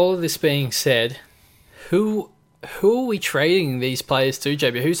 now with all of this being said, who are we trading these players to,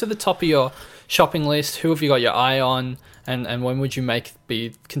 JB? Who's at the top of your shopping list? Who have you got your eye on? And when would you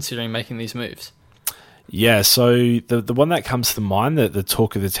be considering making these moves? Yeah, so the one that comes to mind, the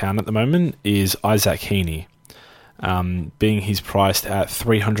talk of the town at the moment, is Isaac Heaney. Being he's priced at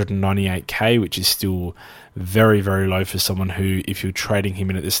 398k, which is still very, very low for someone who, if you're trading him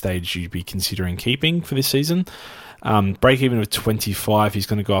in at this stage, you'd be considering keeping for this season. Break even of 25, he's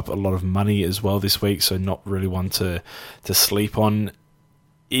going to go up a lot of money as well this week, so not really one to sleep on.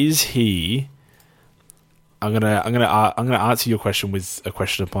 Is he? I'm gonna answer your question with a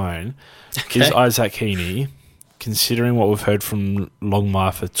question of my own. Okay. Is Isaac Heaney, considering what we've heard from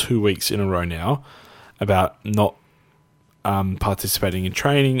Longmire for 2 weeks in a row now about not participating in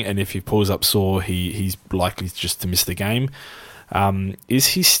training, and if he pulls up sore, he's likely just to miss the game. Is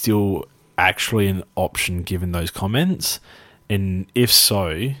he still actually an option given those comments? And if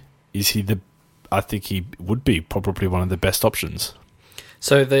so, is he I think he would be probably one of the best options.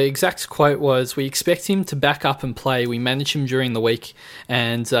 So the exact quote was, we expect him to back up and play. We manage him during the week,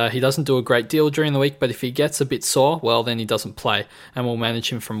 and he doesn't do a great deal during the week, but if he gets a bit sore, well, then he doesn't play, and we'll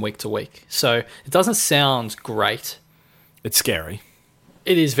manage him from week to week. So it doesn't sound great. It's scary.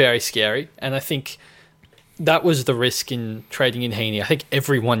 It is very scary, and I think that was the risk in trading in Heaney. I think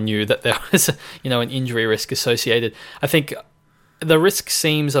everyone knew that there was an injury risk associated. I think the risk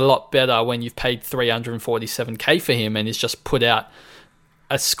seems a lot better when you've paid 347k for him and he's just put out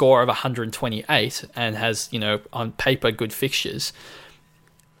a score of 128 and has, on paper, good fixtures.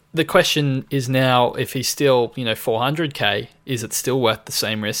 The question is now, if he's still, 400k, is it still worth the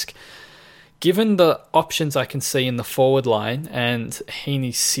same risk? Given the options I can see in the forward line and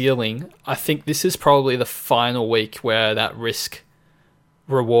Heaney's ceiling, I think this is probably the final week where that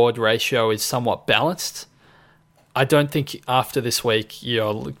risk-reward ratio is somewhat balanced. I don't think after this week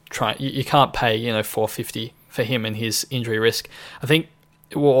you can't pay 450 for him and his injury risk. I think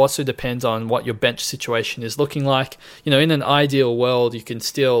it will also depend on what your bench situation is looking like. In an ideal world, you can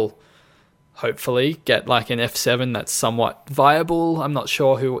still hopefully get like an F7 that's somewhat viable. I'm not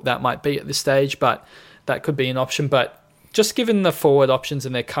sure who that might be at this stage, but that could be an option. But just given the forward options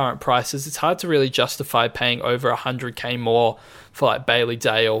and their current prices, it's hard to really justify paying over 100k more for like Bailey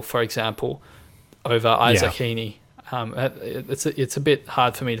Dale, for example, over Isaac Heaney. It's a bit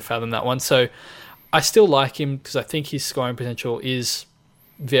hard for me to fathom that one. So I still like him because I think his scoring potential is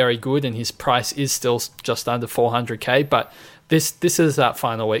very good and his price is still just under 400k. But this is that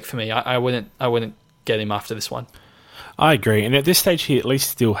final week for me. I wouldn't get him after this one. I agree, and at this stage he at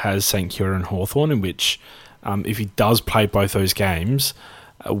least still has St Kilda and Hawthorn, in which if he does play both those games,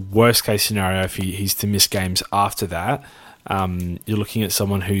 worst case scenario if he's to miss games after that, you're looking at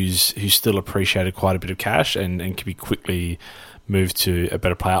someone who's still appreciated quite a bit of cash and can be quickly moved to a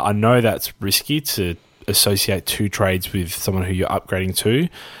better player. I know that's risky to associate two trades with someone who you're upgrading to,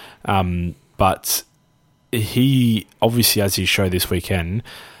 but he obviously, as he showed this weekend,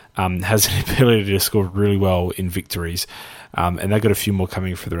 has an ability to score really well in victories, and they've got a few more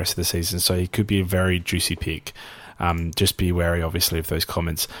coming for the rest of the season, so he could be a very juicy pick. Just be wary, obviously, of those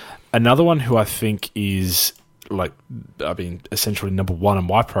comments. Another one who I think is, essentially number one on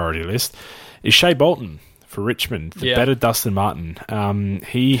my priority list is Shea Bolton for Richmond, the better Dustin Martin.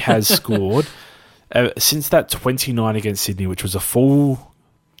 He has scored since that 29 against Sydney, which was a full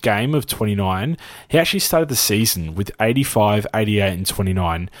game of 29. He actually started the season with 85, 88 and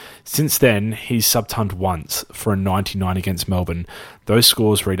 29. Since then, he's sub-tunned once for a 99 against Melbourne. Those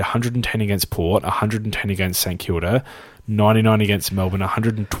scores read 110 against Port, 110 against St Kilda, 99 against Melbourne,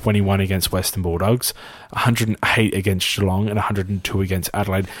 121 against Western Bulldogs, 108 against Geelong and 102 against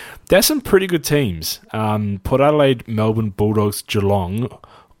Adelaide. There's some pretty good teams. Port Adelaide, Melbourne, Bulldogs, Geelong,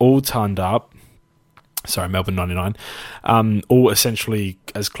 all turned up. Sorry, Melbourne 99, all essentially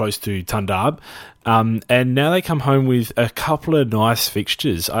as close to Tundab. And now they come home with a couple of nice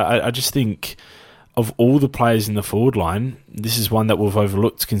fixtures. I just think of all the players in the forward line, this is one that we've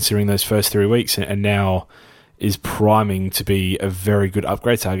overlooked considering those first 3 weeks and now is priming to be a very good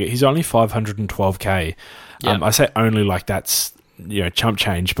upgrade target. He's only 512k. I say only like that's chump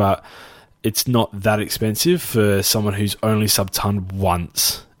change, but it's not that expensive for someone who's only sub-tunned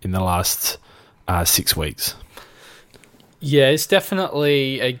once in the last 6 weeks. Yeah, it's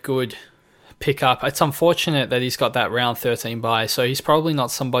definitely a good pickup. It's unfortunate that he's got that round 13 bye, so he's probably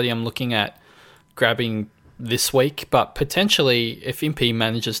not somebody I'm looking at grabbing this week, but potentially if Impey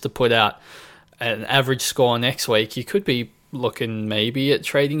manages to put out an average score next week, you could be looking maybe at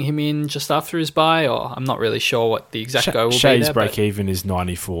trading him in just after his bye, or I'm not really sure what the exact go will be there. Shay's break-even is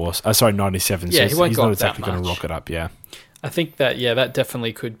 97, so he's not exactly going to rock it up, I think that, that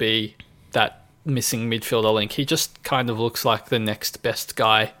definitely could be that missing midfielder link. He just kind of looks like the next best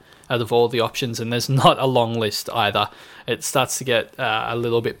guy out of all the options, and there's not a long list either. It starts to get a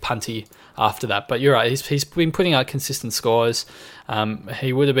little bit punty after that, but you're right, he's been putting out consistent scores.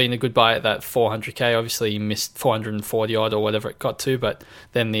 He would have been a good buy at that 400k. Obviously he missed 440 odd or whatever it got to, but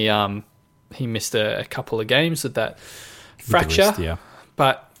then he missed a couple of games with that fracture.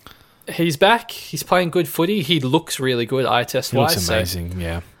 But he's back, he's playing good footy, he looks really good eye test wise. He looks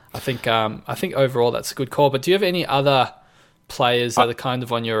amazing. I think overall that's a good call. But do you have any other players that are kind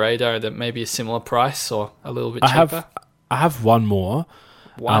of on your radar that may be a similar price or a little bit cheaper? I have one more.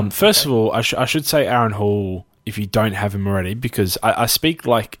 First of all, I should say Aaron Hall, if you don't have him already, because I speak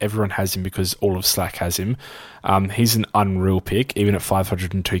like everyone has him because all of Slack has him. He's an unreal pick. Even at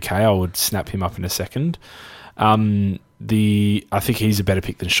 502k, I would snap him up in a second. I think he's a better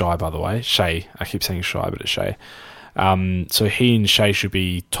pick than Shai, by the way. Shea. I keep saying Shai, but it's Shea. So he and Shea should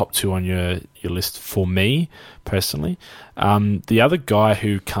be top two on your list for me, personally. The other guy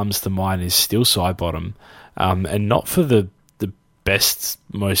who comes to mind is still Sidebottom, and not for the best,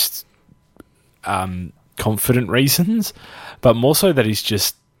 most confident reasons, but more so that he's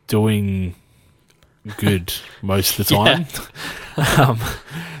just doing good most of the time.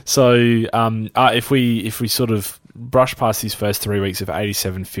 If we sort of brush past his first 3 weeks of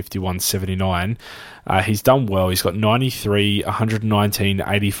 87, 51, 79, he's done well. He's got 93, 119,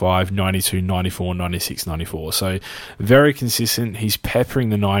 85, 92, 94, 96, 94. So very consistent. He's peppering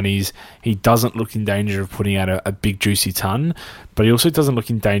the 90s. He doesn't look in danger of putting out a big juicy ton, but he also doesn't look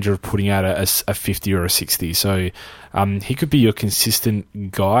in danger of putting out a 50 or a 60. So he could be your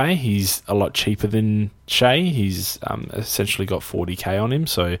consistent guy. He's a lot cheaper than Shea. He's essentially got 40k on him,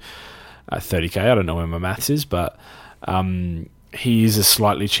 so 30k. I don't know where my maths is, but he is a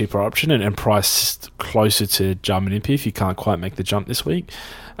slightly cheaper option and priced closer to Jarman Impey if you can't quite make the jump this week.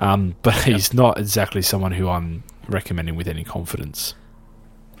 But he's not exactly someone who I'm recommending with any confidence.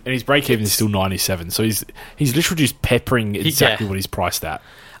 And his break-even is still 97, so he's literally just peppering exactly what he's priced at.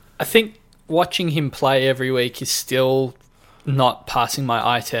 I think watching him play every week is still not passing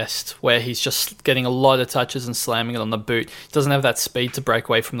my eye test, where he's just getting a lot of touches and slamming it on the boot. He doesn't have that speed to break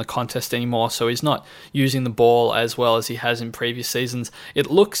away from the contest anymore, so he's not using the ball as well as he has in previous seasons.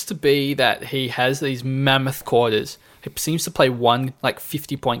 It looks to be that he has these mammoth quarters. He seems to play one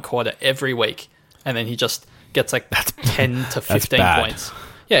 50-point quarter every week, and then he just gets 10 to 15 points.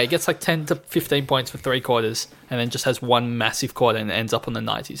 Yeah, he gets 10 to 15 points for 3 quarters, and then just has one massive quarter and ends up on the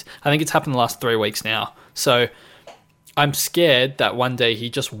 90s. I think it's happened the last 3 weeks now. So I'm scared that one day he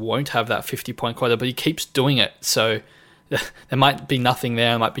just won't have that 50-point quarter, but he keeps doing it. So there might be nothing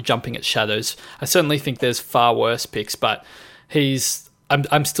there. I might be jumping at shadows. I certainly think there's far worse picks, but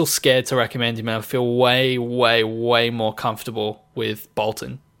I'm still scared to recommend him, and I feel way, way, way more comfortable with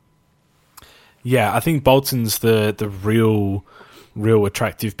Bolton. Yeah, I think Bolton's the real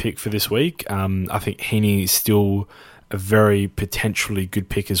attractive pick for this week. I think Heaney is still a very potentially good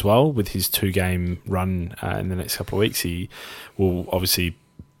pick as well with his 2-game run in the next couple of weeks. He will obviously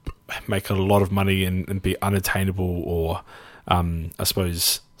make a lot of money and be unattainable, or I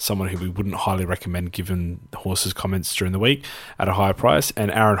suppose someone who we wouldn't highly recommend given Horse's comments during the week at a higher price.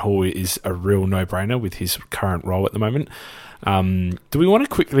 And Aaron Hall is a real no-brainer with his current role at the moment. Do we want to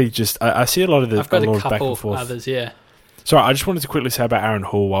quickly just... I see a lot of I've got a back and couple forth. Others, yeah. Sorry, I just wanted to quickly say about Aaron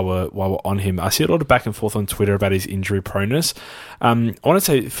Hall while we're on him. I see a lot of back and forth on Twitter about his injury proneness. I want to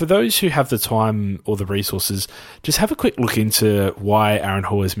say, for those who have the time or the resources, just have a quick look into why Aaron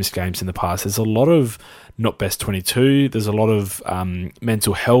Hall has missed games in the past. There's a lot of not best 22. There's a lot of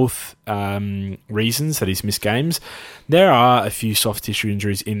mental health reasons that he's missed games. There are a few soft tissue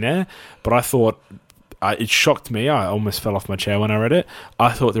injuries in there, but I thought... it shocked me. I almost fell off my chair when I read it.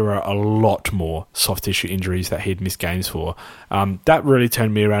 I thought there were a lot more soft tissue injuries that he'd missed games for. That really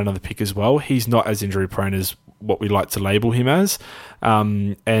turned me around on the pick as well. He's not as injury prone as what we like to label him as.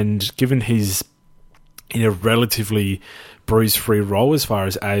 And given he's in a relatively bruise-free role as far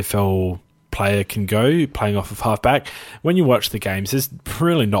as AFL player can go, playing off of halfback, when you watch the games, there's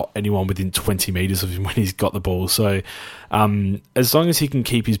really not anyone within 20 metres of him when he's got the ball. So as long as he can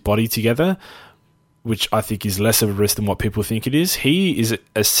keep his body together, which I think is less of a risk than what people think it is, he is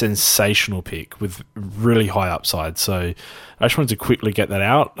a sensational pick with really high upside. So I just wanted to quickly get that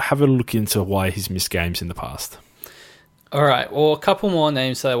out. Have a look into why he's missed games in the past. All right. Well, a couple more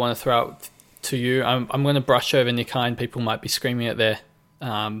names that I want to throw out to you. I'm going to brush over Nick Hine. People might be screaming at their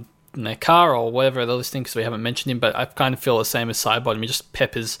car or whatever they're listening because we haven't mentioned him, but I kind of feel the same as Sidebottom. He just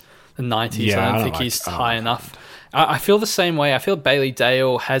peppers the 90s. Yeah, I don't think he's high enough. I feel the same way. I feel Bailey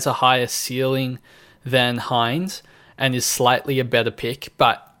Dale has a higher ceiling than Hines and is slightly a better pick,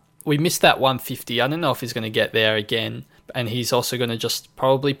 but we missed that 150. I don't know if he's going to get there again, and he's also going to just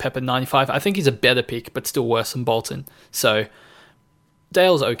probably pepper 95. I think he's a better pick, but still worse than Bolton. So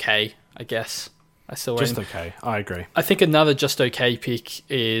Dale's okay, I guess. Just okay. I agree. I think another just okay pick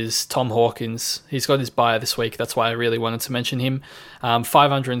is Tom Hawkins. He's got his bye this week. That's why I really wanted to mention him.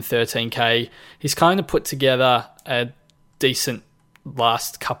 513k. He's kind of put together a decent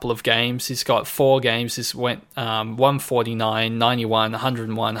last couple of games. He's got 4 games. This went 149, 91,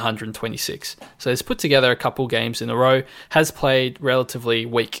 101, 126. So he's put together a couple games in a row. Has played relatively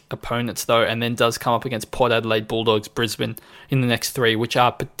weak opponents though, and then does come up against Port Adelaide, Bulldogs, Brisbane in the next 3, which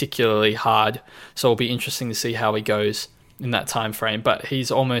are particularly hard. So it'll be interesting to see how he goes in that time frame. But he's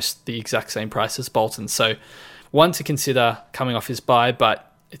almost the exact same price as Bolton. So one to consider coming off his bye,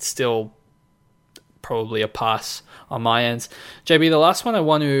 but it's still probably a pass on my end. JB, the last one I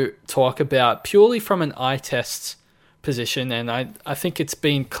want to talk about purely from an eye test position, and I think it's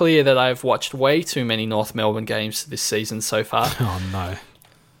been clear that I've watched way too many North Melbourne games this season so far. Oh no.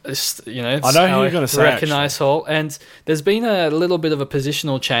 It's I know who you're going to say. Recognize Hall, and there's been a little bit of a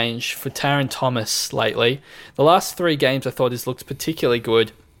positional change for Taron Thomas lately. The last 3 games I thought he's looked particularly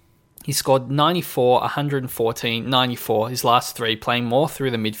good. He scored 94, 114, 94, his last 3, playing more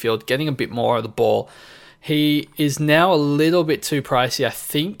through the midfield, getting a bit more of the ball. He is now a little bit too pricey, I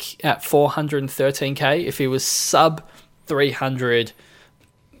think, at 413k. If he was sub 300,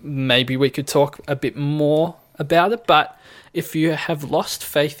 maybe we could talk a bit more about it. But if you have lost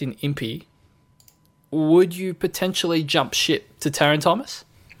faith in Impey, would you potentially jump ship to Taron Thomas?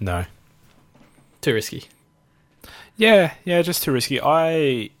 No. Too risky. Yeah, just too risky.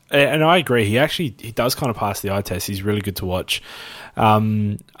 I agree. He does kind of pass the eye test. He's really good to watch.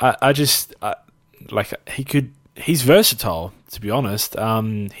 He's versatile, to be honest.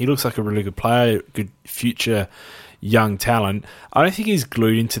 He looks like a really good player, good future young talent. I don't think he's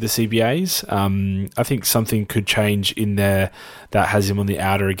glued into the CBAs. I think something could change in there that has him on the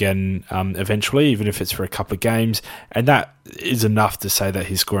outer again eventually, even if it's for a couple of games. And that is enough to say that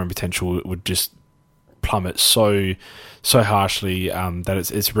his scoring potential would just plummet so harshly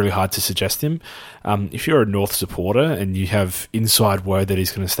that it's really hard to suggest him. If you're a North supporter and you have inside word that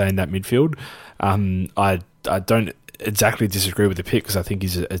he's going to stay in that midfield, I don't exactly disagree with the pick, because I think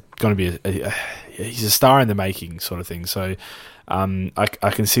he's going to be he's a star in the making sort of thing. So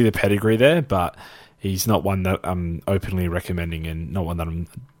I can see the pedigree there, but he's not one that I'm openly recommending, and not one that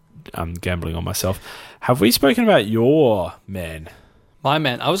I'm gambling on myself. Have we spoken about your man? My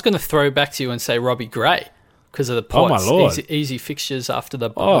man. I was going to throw back to you and say Robbie Gray because of the points. Oh my Lord. Easy fixtures after the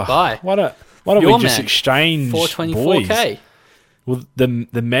bye. Why don't we just exchange 424K. boys? Well,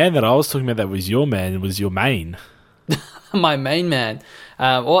 the man that I was talking about that was your man was your main. My main man.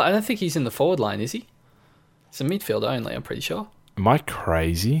 Well, I don't think he's in the forward line, is he? It's a midfielder only, I'm pretty sure. Am I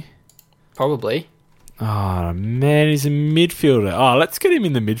crazy? Probably. Oh, man, he's a midfielder. Oh, let's get him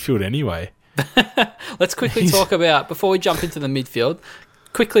in the midfield anyway. Let's quickly talk about, before we jump into the midfield,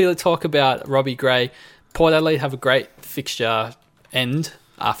 let's talk about Robbie Gray. Port Adelaide have a great fixture end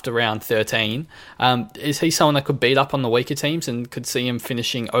after round 13. Is he someone that could beat up on the weaker teams and could see him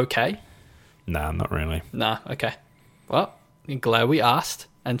finishing okay? Nah, not really. Nah, okay. Well, I'm glad we asked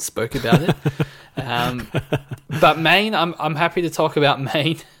and spoke about it. But Maine, I'm happy to talk about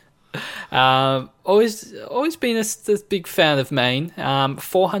Maine. Always been a big fan of Maine.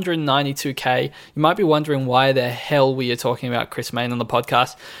 492k. You might be wondering why the hell we are talking about Chris Maine on the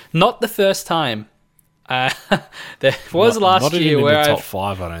podcast. Not the first time. There was last year even where in the top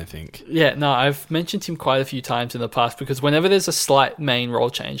 5, I don't think. Yeah, no, I've mentioned him quite a few times in the past because whenever there's a slight Maine role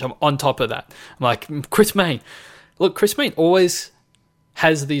change, I'm on top of that. I'm like, Chris Maine. Look, Chris Maine always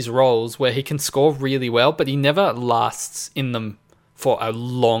has these roles where he can score really well, but he never lasts in them for a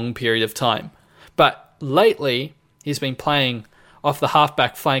long period of time. But lately, he's been playing off the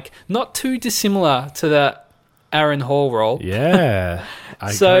halfback flank, not too dissimilar to the Aaron Hall role. Yeah,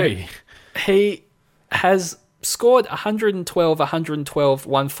 I agree. He has scored 112,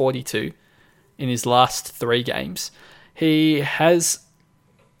 142 in his last 3 games. He has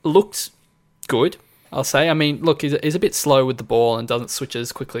looked good, I'll say. I mean, look, he's a bit slow with the ball and doesn't switch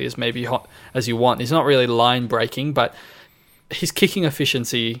as quickly as maybe as you want. He's not really line breaking, but his kicking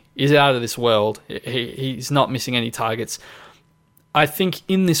efficiency is out of this world. He's not missing any targets. I think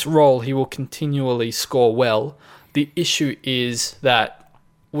in this role, he will continually score well. The issue is that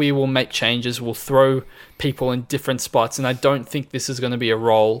we will make changes, we'll throw people in different spots, and I don't think this is going to be a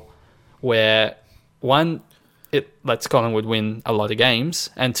role where, one, it lets Collingwood win a lot of games,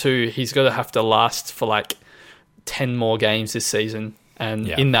 and 2, he's going to have to last for like 10 more games this season and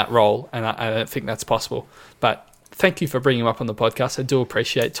in that role, and I don't think that's possible. But thank you for bringing him up on the podcast. I do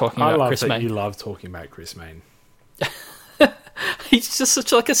appreciate talking about Chris Maine. You love talking about Chris Maine. He's just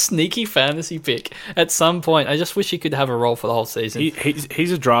such like a sneaky fantasy pick at some point. I just wish he could have a role for the whole season.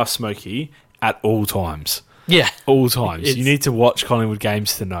 He's a draft smoky at all times. Yeah. All times. You need to watch Collingwood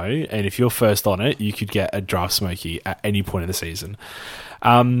games to know, and if you're first on it, you could get a draft smoky at any point of the season.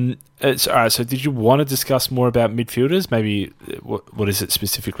 It's all right. So did you want to discuss more about midfielders? Maybe what is it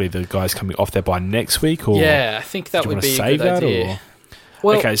specifically, the guys coming off there by next week? Or yeah, I think that would be a good idea.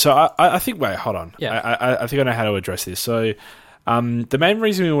 Well, okay, so I think... Wait, hold on. Yeah. I think I know how to address this. So the main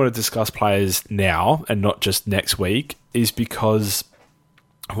reason we want to discuss players now and not just next week is because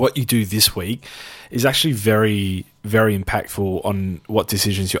what you do this week is actually very, very impactful on what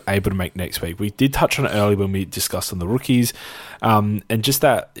decisions you're able to make next week. We did touch on it earlier when we discussed on the rookies, and just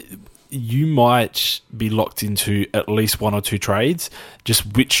that you might be locked into at least 1 or 2 trades.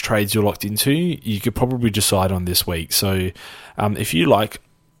 Just which trades you're locked into, you could probably decide on this week. So if you like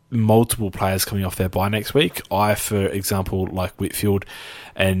multiple players coming off their bye next week, I, for example, like Whitfield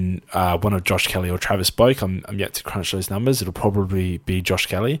and one of Josh Kelly or Travis Boak. I'm yet to crunch those numbers. It'll probably be Josh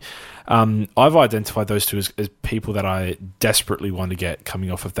Kelly. I've identified those 2 as people that I desperately want to get coming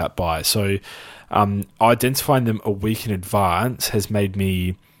off of that bye. So identifying them a week in advance has made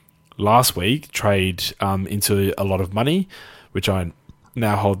me last week trade into a lot of money, which I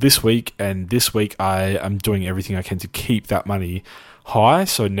now hold this week. And this week I am doing everything I can to keep that money high.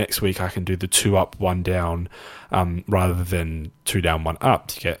 So next week I can do the 2 up, 1 down, rather than 2 down, 1 up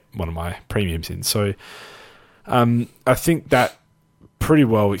to get one of my premiums in. So I think that pretty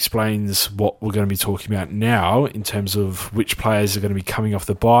well explains what we're going to be talking about now in terms of which players are going to be coming off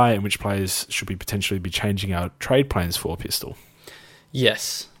the bye and which players should we potentially be changing our trade plans for, Pistol.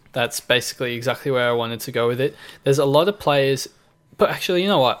 Yes, that's basically exactly where I wanted to go with it. There's a lot of players, but actually, you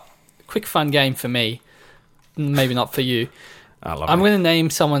know what? Quick fun game for me, maybe not for you. I'm going to name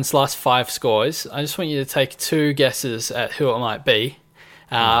someone's last 5 scores. I just want you to take 2 guesses at who it might be.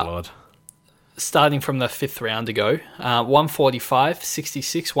 Oh, Lord. starting from the 5th round ago. 145,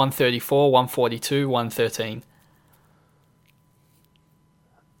 66, 134, 142, 113.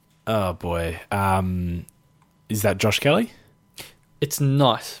 Oh, boy. Is that Josh Kelly? It's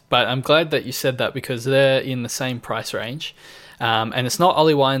not, but I'm glad that you said that because they're in the same price range. And it's not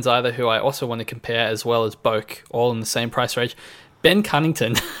Ollie Wines either, who I also want to compare, as well as Boak, all in the same price range. Ben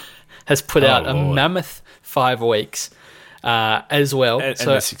Cunnington has put out a mammoth 5 weeks as well. And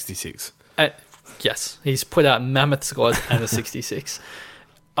a 66. Yes, he's put out mammoth scores and a 66.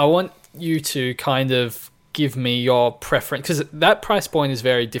 I want you to kind of give me your preference, because that price point is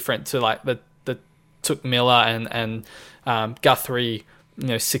very different to like the Touk Miller and Guthrie,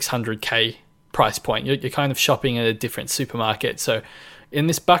 600k price point. You're kind of shopping at a different supermarket. So in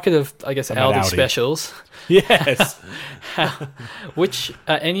this bucket of, I guess, Aldi specials, yes, which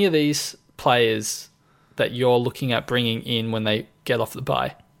are any of these players that you're looking at bringing in when they get off the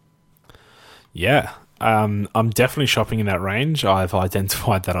bye? Yeah, I'm definitely shopping in that range. I've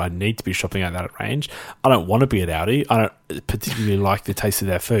identified that I need to be shopping at that range. I don't want to be at Aldi. I don't particularly like the taste of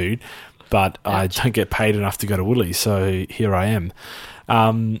their food, but I don't get paid enough to go to Woolies, so here I am.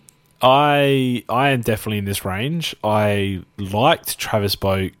 I am definitely in this range. I liked Travis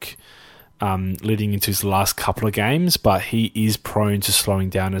Boak leading into his last couple of games, but he is prone to slowing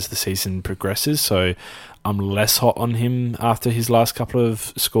down as the season progresses, so I'm less hot on him after his last couple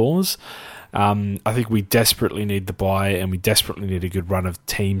of scores. I think we desperately need the bye, and we desperately need a good run of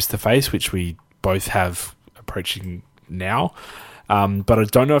teams to face, which we both have approaching now. But I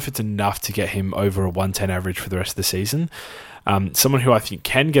don't know if it's enough to get him over a 110 average for the rest of the season. Someone who I think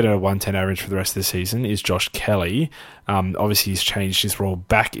can get a 110 average for the rest of the season is Josh Kelly. Obviously, he's changed his role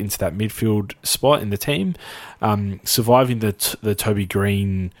back into that midfield spot in the team. Surviving the Toby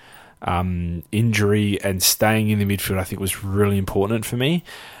Green injury and staying in the midfield, I think, was really important for me.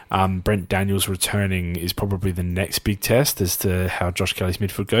 Brent Daniels returning is probably the next big test as to how Josh Kelly's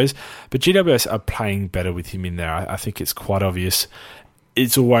midfield goes. But GWS are playing better with him in there. I think it's quite obvious.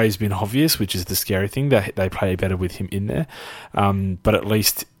 It's always been obvious, which is the scary thing, that they play better with him in there. But at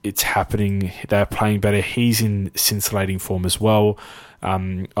least it's happening. They're playing better. He's in scintillating form as well.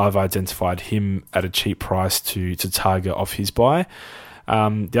 I've identified him at a cheap price to target off his bye.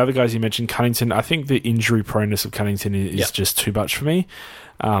 The other guys you mentioned, Cunnington, I think the injury proneness of Cunnington is just too much for me.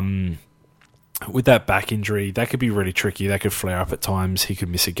 With that back injury, that could be really tricky. That could flare up at times. He could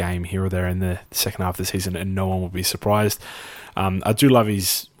miss a game here or there in the second half of the season, and no one will be surprised. I do love he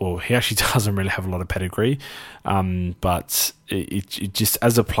actually doesn't really have a lot of pedigree, but it just,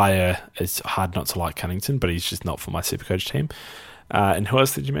 as a player, it's hard not to like Cunnington, but he's just not for my Supercoach team. And who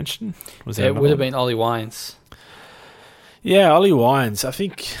else did you mention? It would have been Ollie Wines. Yeah, Ollie Wines. I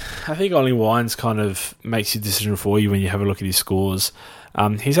think Ollie Wines kind of makes your decision for you when you have a look at his scores.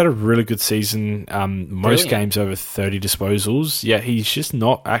 He's had a really good season, most games over 30 disposals, yet he's just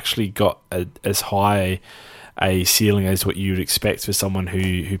not actually got as high a ceiling as what you'd expect for someone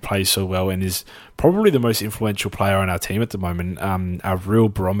who plays so well and is probably the most influential player on our team at the moment. A real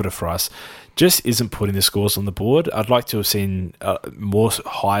barometer for us. Just isn't putting the scores on the board. I'd like to have seen more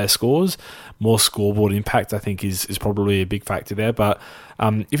higher scores, more scoreboard impact, I think is probably a big factor there. But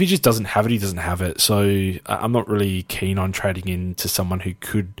if he just doesn't have it, he doesn't have it. So I'm not really keen on trading into someone who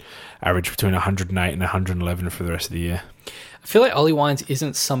could average between 108 and 111 for the rest of the year. I feel like Ollie Wines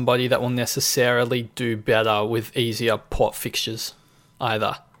isn't somebody that will necessarily do better with easier Port fixtures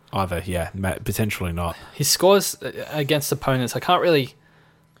either. Yeah, potentially not. His scores against opponents, I can't really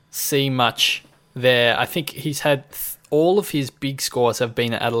see much there. I think he's had all of his big scores have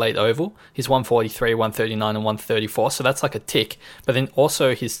been at Adelaide Oval. His 143, 139 and 134, so that's like a tick. But then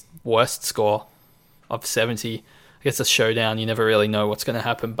also his worst score of 70, I guess a showdown, you never really know what's going to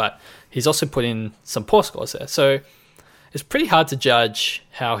happen, but he's also put in some poor scores there. So it's pretty hard to judge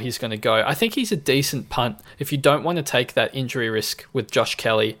how he's going to go. I think he's a decent punt if you don't want to take that injury risk with Josh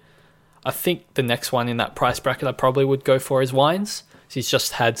Kelly. I think the next one in that price bracket I probably would go for is Wines. He's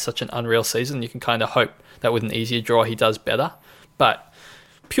just had such an unreal season. You can kind of hope that with an easier draw he does better. But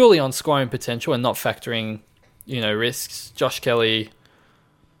purely on scoring potential and not factoring, risks, Josh Kelly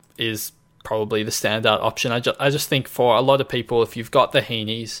is probably the standout option. I just think for a lot of people, if you've got the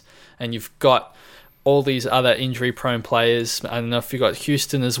Heenies and you've got all these other injury-prone players, I don't know if you've got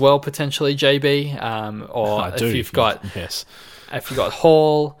Houston as well, potentially, JB, or if you've got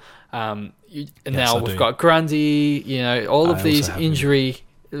Hall. Now we've got Grundy, all of these injury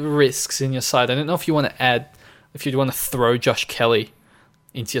risks in your side. I don't know if you want to add, if you want to throw Josh Kelly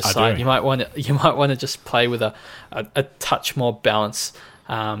into your side. You might want to just play with a touch more balance.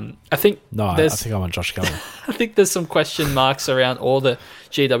 I think I think I'm on Josh Kelly. I think there's some question marks around all the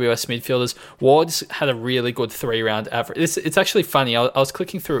GWS midfielders. Ward's had a really good 3-round average. It's actually funny. I was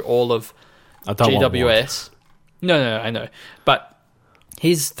clicking through all of GWS. No, I know. But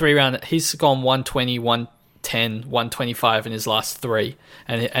his 3-round, he's gone 120, 110, 125 in his last 3,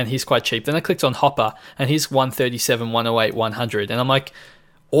 and he's quite cheap. Then I clicked on Hopper, and he's 137, 108, 100. And I'm like,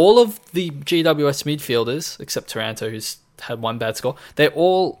 all of the GWS midfielders, except Taranto, who's had one bad score, they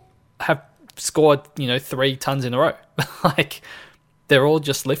all have scored, 3 tons in a row. Like, they're all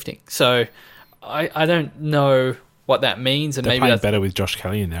just lifting. So I don't know what that means, and they're maybe playing that's better with Josh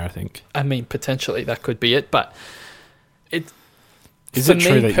Kelly in there, I think. I mean, potentially that could be it, but is it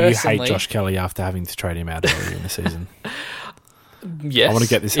true that you hate Josh Kelly after having to trade him out earlier in the season? Yes, I want to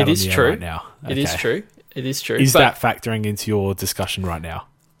get this out on the air right now. Okay. It is true. It is true. Is that factoring into your discussion right now?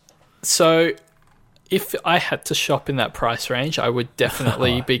 So, if I had to shop in that price range, I would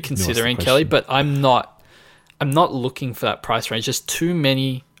definitely be considering Kelly, but I'm not looking for that price range. There's too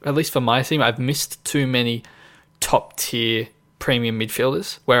many, at least for my team, I've missed too many top tier premium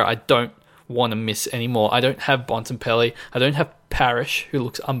midfielders where I don't want to miss anymore. I don't have Bontempelli. I don't have Parrish, who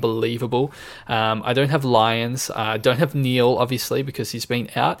looks unbelievable. I don't have Lyons. I don't have Neil, obviously, because he's been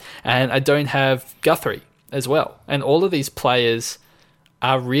out. And I don't have Guthrie as well. And all of these players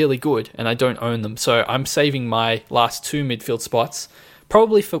are really good, and I don't own them. So I'm saving my last 2 midfield spots,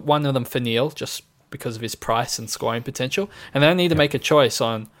 probably for one of them for Neil, just because of his price and scoring potential. And then I need to make a choice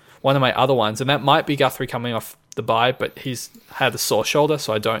on one of my other ones, and that might be Guthrie coming off the bye, but he's had a sore shoulder,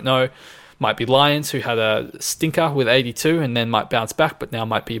 so I don't know. Might be Lyons, who had a stinker with 82 and then might bounce back, but now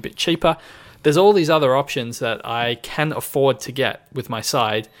might be a bit cheaper. There's all these other options that I can afford to get with my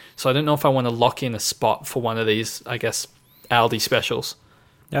side, so I don't know if I want to lock in a spot for one of these, I guess, Aldi specials.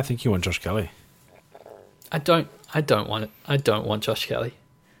 Yeah, I think you want Josh Kelly. I don't want it. I don't want Josh Kelly.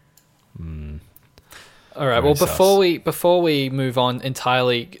 All right. Well, before we move on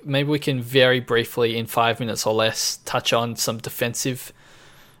entirely, maybe we can very briefly, in 5 minutes or less, touch on some defensive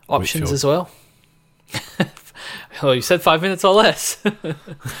options Whitfield as well. Oh, you said 5 minutes or less.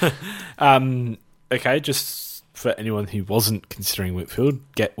 Okay, just for anyone who wasn't considering Whitfield,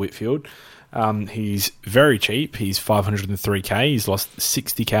 get Whitfield. He's very cheap. He's 503k. He's lost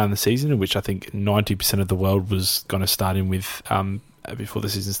 60k on the season, which I think 90% of the world was going to start him with before the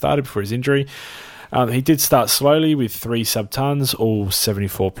season started, before his injury. He did start slowly with 3 sub-tons, all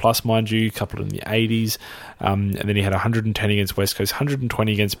 74 plus, mind you, a couple in the 80s. And then he had 110 against West Coast,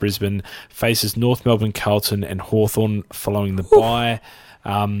 120 against Brisbane, faces North Melbourne, Carlton and Hawthorn following the bye.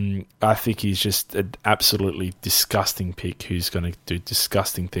 I think he's just an absolutely disgusting pick who's going to do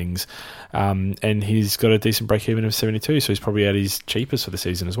disgusting things. And he's got a decent break-even of 72, so he's probably at his cheapest for the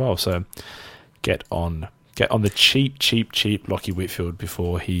season as well. So get on the cheap Lockie Whitfield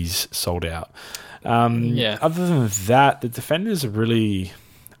before he's sold out. Other than that, the defenders are really...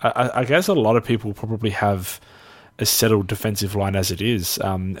 I guess a lot of people probably have a settled defensive line as it is,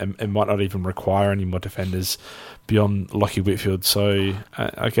 and might not even require any more defenders beyond Lockie Whitfield. So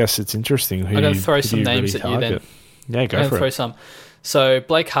I guess it's interesting. I'm going to throw some names at you then. Yeah, go for it. Some. So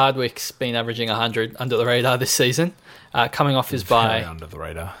Blake Hardwick's been averaging 100 under the radar this season, coming off his bye. Very under the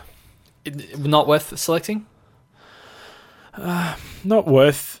radar. Not worth selecting? Not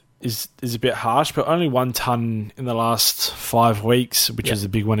worth is a bit harsh, but only 1 ton in the last 5 weeks, which is a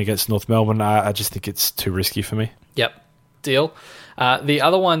big one against North Melbourne. I just think it's too risky for me. Yep, deal. The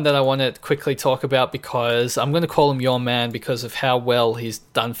other one that I want to quickly talk about, because I'm going to call him your man because of how well he's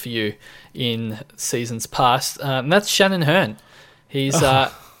done for you in seasons past, and that's Shannon Hearn. He's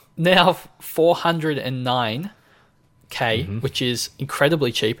now 409k, which is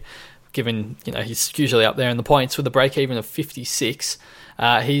incredibly cheap, given he's usually up there in the points with a break-even of 56.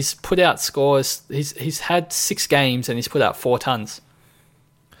 He's put out scores. He's had 6 games and he's put out 4 tons.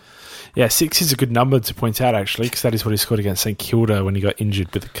 Yeah, 6 is a good number to point out, actually, because that is what he scored against St Kilda when he got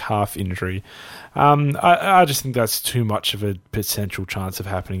injured with a calf injury. I just think that's too much of a potential chance of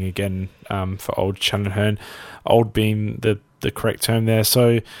happening again for old Shannon Hearn, old being the correct term there.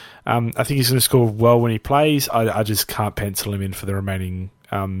 So I think he's going to score well when he plays. I just can't pencil him in for the remaining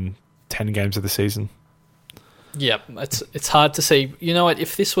 10 games of the season. Yep, it's hard to see. You know what?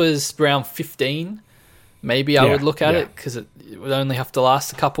 If this was round 15, maybe I would look at it, because it would only have to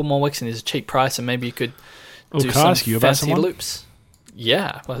last a couple more weeks and is a cheap price, and maybe you could do some fancy loops.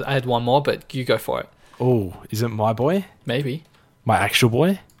 Yeah, well, I had one more, but you go for it. Oh, is it my boy? Maybe. My actual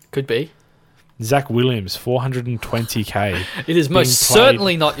boy? Could be. Zach Williams, 420k. It is most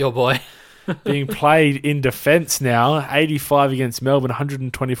certainly not your boy. being played in defence now. 85 against Melbourne,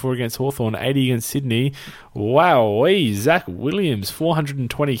 124 against Hawthorn, 80 against Sydney. Wow, Zach Williams,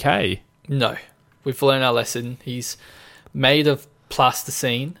 420k. No, we've learned our lesson. He's made of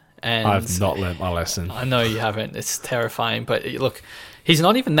plasticine. And I've not learnt my lesson. I know you haven't. It's terrifying. But look, he's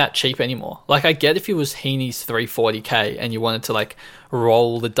not even that cheap anymore. Like, I get if he was Heaney's 340k and you wanted to, like,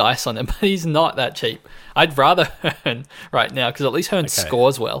 roll the dice on him, but he's not that cheap. I'd rather Hearn right now because at least Hearn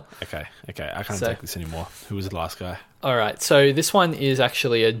scores well. Okay. I can't take this anymore. Who was the last guy? All right. So this one is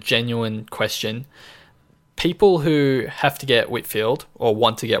actually a genuine question. People who have to get Whitfield, or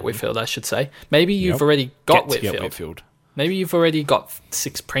want to get Whitfield, I should say, maybe you've already got Whitfield. Maybe you've already got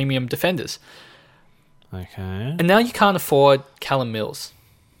 6 premium defenders. Okay. And now you can't afford Callum Mills.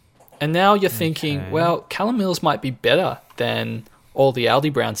 And now you're thinking, well, Callum Mills might be better than all the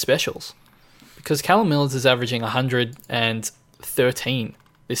Aldi Brown specials. Because Callum Mills is averaging 113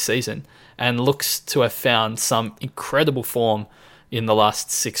 this season and looks to have found some incredible form in the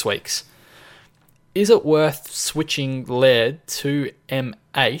last 6 weeks. Is it worth switching Laird to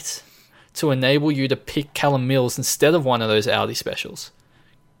M8 to enable you to pick Callum Mills instead of one of those Aldi specials?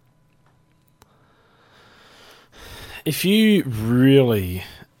 If you really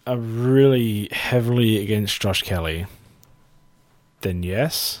are really heavily against Josh Kelly, then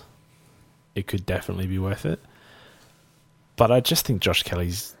yes, it could definitely be worth it. But I just think Josh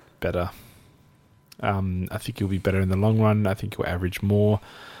Kelly's better. I think he'll be better in the long run. I think he'll average more.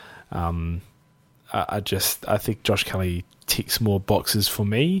 I think Josh Kelly ticks more boxes for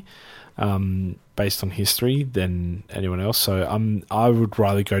me, based on history than anyone else. So I would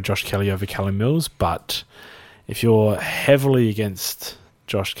rather go Josh Kelly over Callum Mills. But if you're heavily against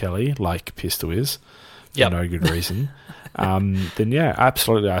Josh Kelly, like Pistol is, for no good reason, then yeah,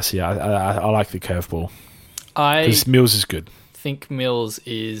 absolutely. I see. I like the curveball because Mills is good. I think Mills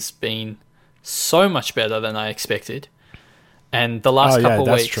is been so much better than I expected, and the last couple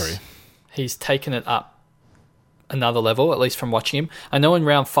of weeks, he's taken it up another level, at least from watching him. I know in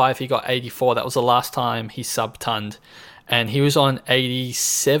round 5 he got 84. That was the last time he sub-tunned. And he was on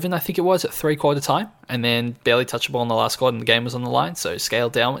 87, I think it was, at 3/4 time. And then barely touched the ball in the last quarter and the game was on the line, so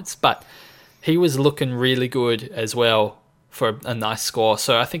scaled downwards. But he was looking really good as well for a nice score.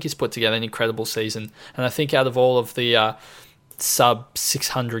 So I think he's put together an incredible season. And I think out of all of the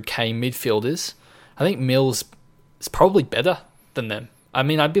sub-600k midfielders, I think Mills is probably better than them. I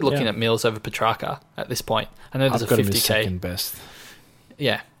mean, I'd be looking at Mills over Petrarca at this point. I know there's I've got 50k. Him as second best.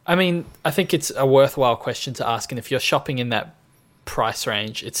 Yeah. I mean, I think it's a worthwhile question to ask. And if you're shopping in that price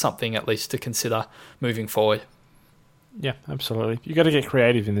range, it's something at least to consider moving forward. Yeah, absolutely. You got to get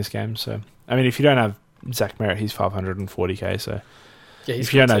creative in this game. So, I mean, if you don't have Zach Merritt, he's 540k. So,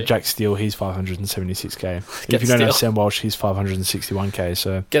 if you don't have Jack Steele, he's 576k. If you don't have Sam Walsh, he's 561k.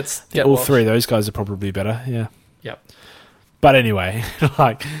 So, all Walsh. 3 of those guys are probably better. Yeah. Yep. But anyway,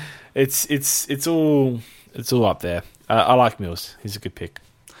 like it's all up there. I like Mills. He's a good pick.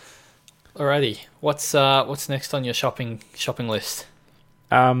 Alrighty, what's next on your shopping list?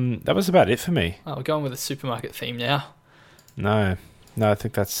 That was about it for me. Oh, we're going with a supermarket theme now. No, I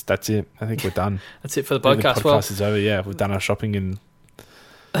think that's it. I think we're done. That's it for the podcast. The podcast is over. Yeah, we've done our shopping and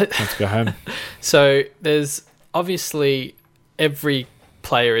let's go home. So there's obviously every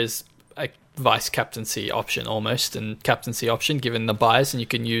player is a vice captaincy option almost, and captaincy option given the buys, and you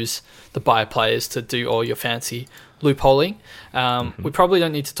can use the buy players to do all your fancy loopholing. We probably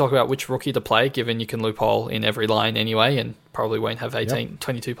don't need to talk about which rookie to play, given you can loophole in every line anyway, and probably won't have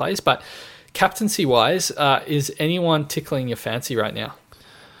 22 players. But captaincy wise, is anyone tickling your fancy right now?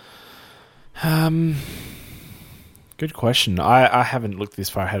 Good question. I haven't looked this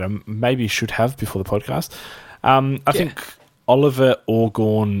far ahead. I maybe should have before the podcast. I think Oliver or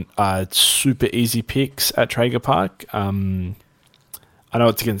Gawn are super easy picks at Traeger Park. I know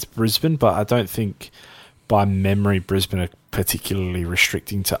it's against Brisbane, but I don't think by memory Brisbane are particularly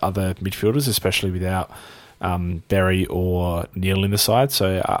restricting to other midfielders, especially without Berry or Neil in the side.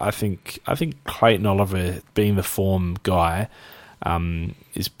 So I think Clayton Oliver, being the form guy,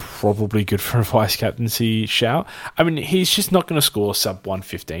 is probably good for a vice captaincy shout. I mean, he's just not going to score sub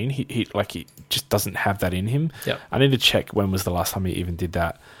 115. He just doesn't have that in him. Yep. I need to check when was the last time he even did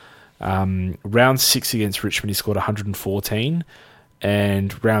that. Round 6 against Richmond, he scored 114.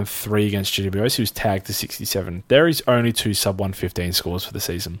 And round 3 against GWS, he was tagged to 67. There is only 2 sub 115 scores for the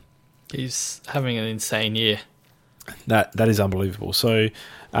season. He's having an insane year. That is unbelievable. So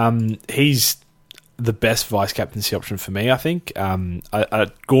he's the best vice captaincy option for me, I think.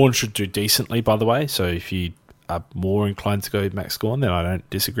 Gawn should do decently, by the way. So if you are more inclined to go Max Gawn, then I don't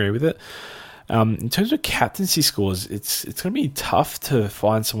disagree with it. In terms of captaincy scores, it's going to be tough to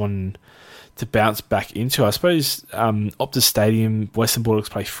find someone to bounce back into. I suppose Optus Stadium, Western Bulldogs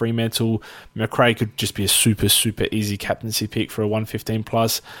play Fremantle. Macrae could just be a super, super easy captaincy pick for a 115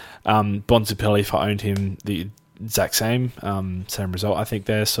 plus. Bontempelli, if I owned him, the exact same result, I think,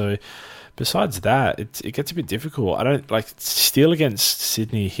 there. So besides that, it gets a bit difficult. I don't like Steele against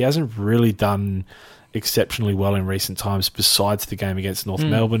Sydney. He hasn't really done exceptionally well in recent times besides the game against North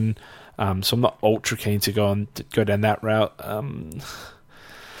Melbourne. So I'm not ultra keen to go down that route.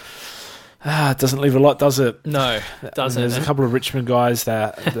 It doesn't leave a lot, does it? No, it doesn't. There's a couple of Richmond guys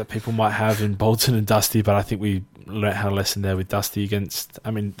that people might have in Bolton and Dusty, but I think we learnt how to lesson there with Dusty against... I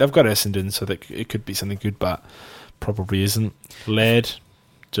mean, they've got Essendon, so that it could be something good, but probably isn't. Laird,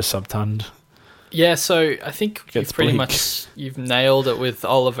 just sub-tunned. Yeah, so I think you've nailed it with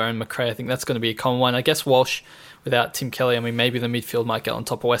Oliver and Macrae. I think that's going to be a common one. I guess Walsh without Tim Kelly, I mean, maybe the midfield might get on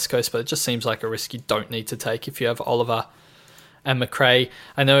top of West Coast, but it just seems like a risk you don't need to take if you have Oliver and Macrae.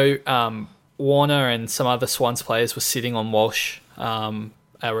 I know Warner and some other Swans players were sitting on Walsh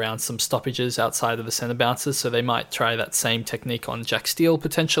around some stoppages outside of the centre bounces, so they might try that same technique on Jack Steele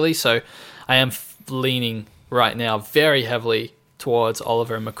potentially. So I am leaning right now very heavily towards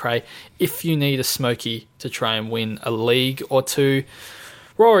Oliver and Macrae. If you need a smoky to try and win a league or two,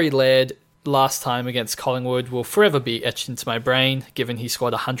 Rory Laird last time against Collingwood will forever be etched into my brain, given he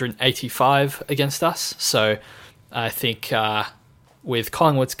scored 185 against us. So I think with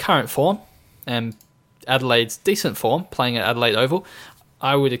Collingwood's current form and Adelaide's decent form, playing at Adelaide Oval,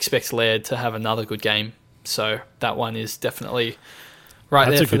 I would expect Laird to have another good game. So that one is definitely right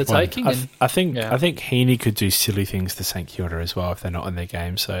there for the taking. I think Heaney could do silly things to St Kilda as well if they're not in their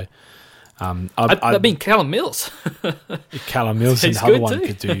game. So I mean, Callum Mills. Callum Mills and the other one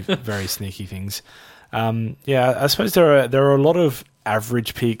could do very sneaky things. I suppose there are a lot of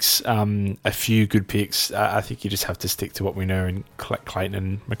average picks, a few good picks. I think you just have to stick to what we know in Clayton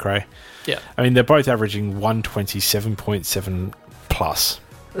and Macrae. Yeah, I mean, they're both averaging 127.7 plus.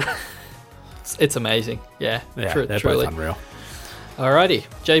 It's amazing. Yeah, they're truly both unreal. Alrighty,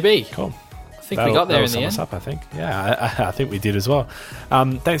 JB. Cool. I think we got there in the end. I think. Yeah, I think we did as well.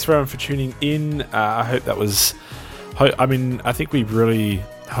 Thanks everyone for tuning in. I hope that was... I mean, I think we really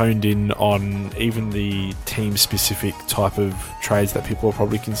honed in on even the team-specific type of trades that people are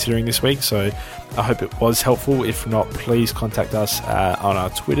probably considering this week. So I hope it was helpful. If not, please contact us on our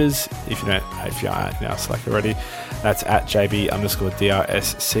Twitters. If you aren't in our Slack already, that's at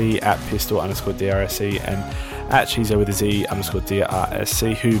JB_DRSC, at Pistol_DRSC, and at Chizo with a Z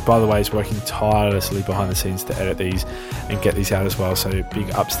 _DRSC, who, by the way, is working tirelessly behind the scenes to edit these and get these out as well. So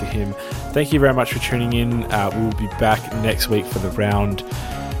big ups to him. Thank you very much for tuning in. We will be back next week for the round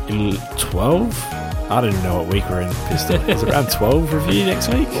 12. I don't even know what week we're in. Pistol. Is it round 12 review next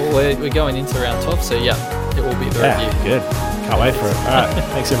week? Well, we're going into round 12, so yeah, it will be the review. Good. Can't wait for it. All right.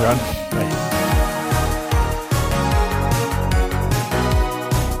 Thanks, everyone. Bye.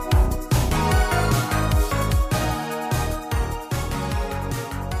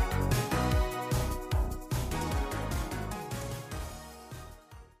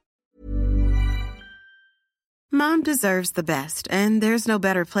 Mom deserves the best, and there's no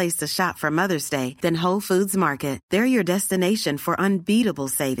better place to shop for Mother's Day than Whole Foods Market. They're your destination for unbeatable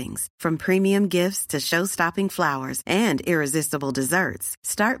savings, from premium gifts to show-stopping flowers and irresistible desserts.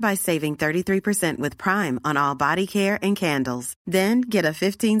 Start by saving 33% with Prime on all body care and candles. Then get a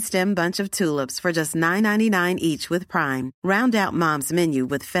 15-stem bunch of tulips for just $9.99 each with Prime. Round out Mom's menu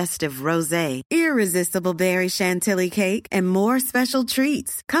with festive rosé, irresistible berry chantilly cake, and more special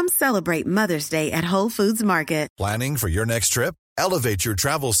treats. Come celebrate Mother's Day at Whole Foods Market. Planning for your next trip? Elevate your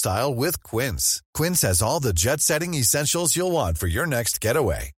travel style with Quince. Quince has all the jet-setting essentials you'll want for your next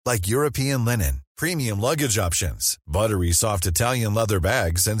getaway, like European linen, premium luggage options, buttery soft Italian leather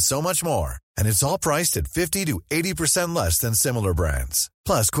bags, and so much more. And it's all priced at 50 to 80% less than similar brands.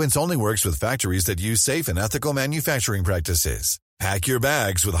 Plus, Quince only works with factories that use safe and ethical manufacturing practices. Pack your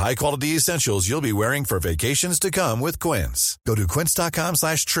bags with high-quality essentials you'll be wearing for vacations to come with Quince. Go to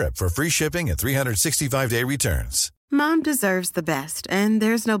quince.com/trip for free shipping and 365-day returns. Mom deserves the best, and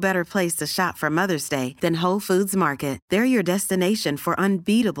there's no better place to shop for Mother's Day than Whole Foods Market. They're your destination for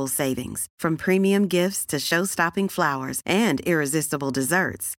unbeatable savings, from premium gifts to show-stopping flowers and irresistible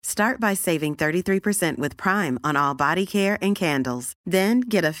desserts. Start by saving 33% with Prime on all body care and candles. Then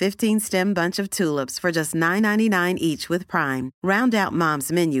get a 15-stem bunch of tulips for just $9.99 each with Prime. Round out Mom's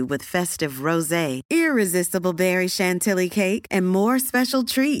menu with festive rosé, irresistible berry chantilly cake, and more special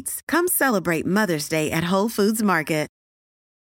treats. Come celebrate Mother's Day at Whole Foods Market.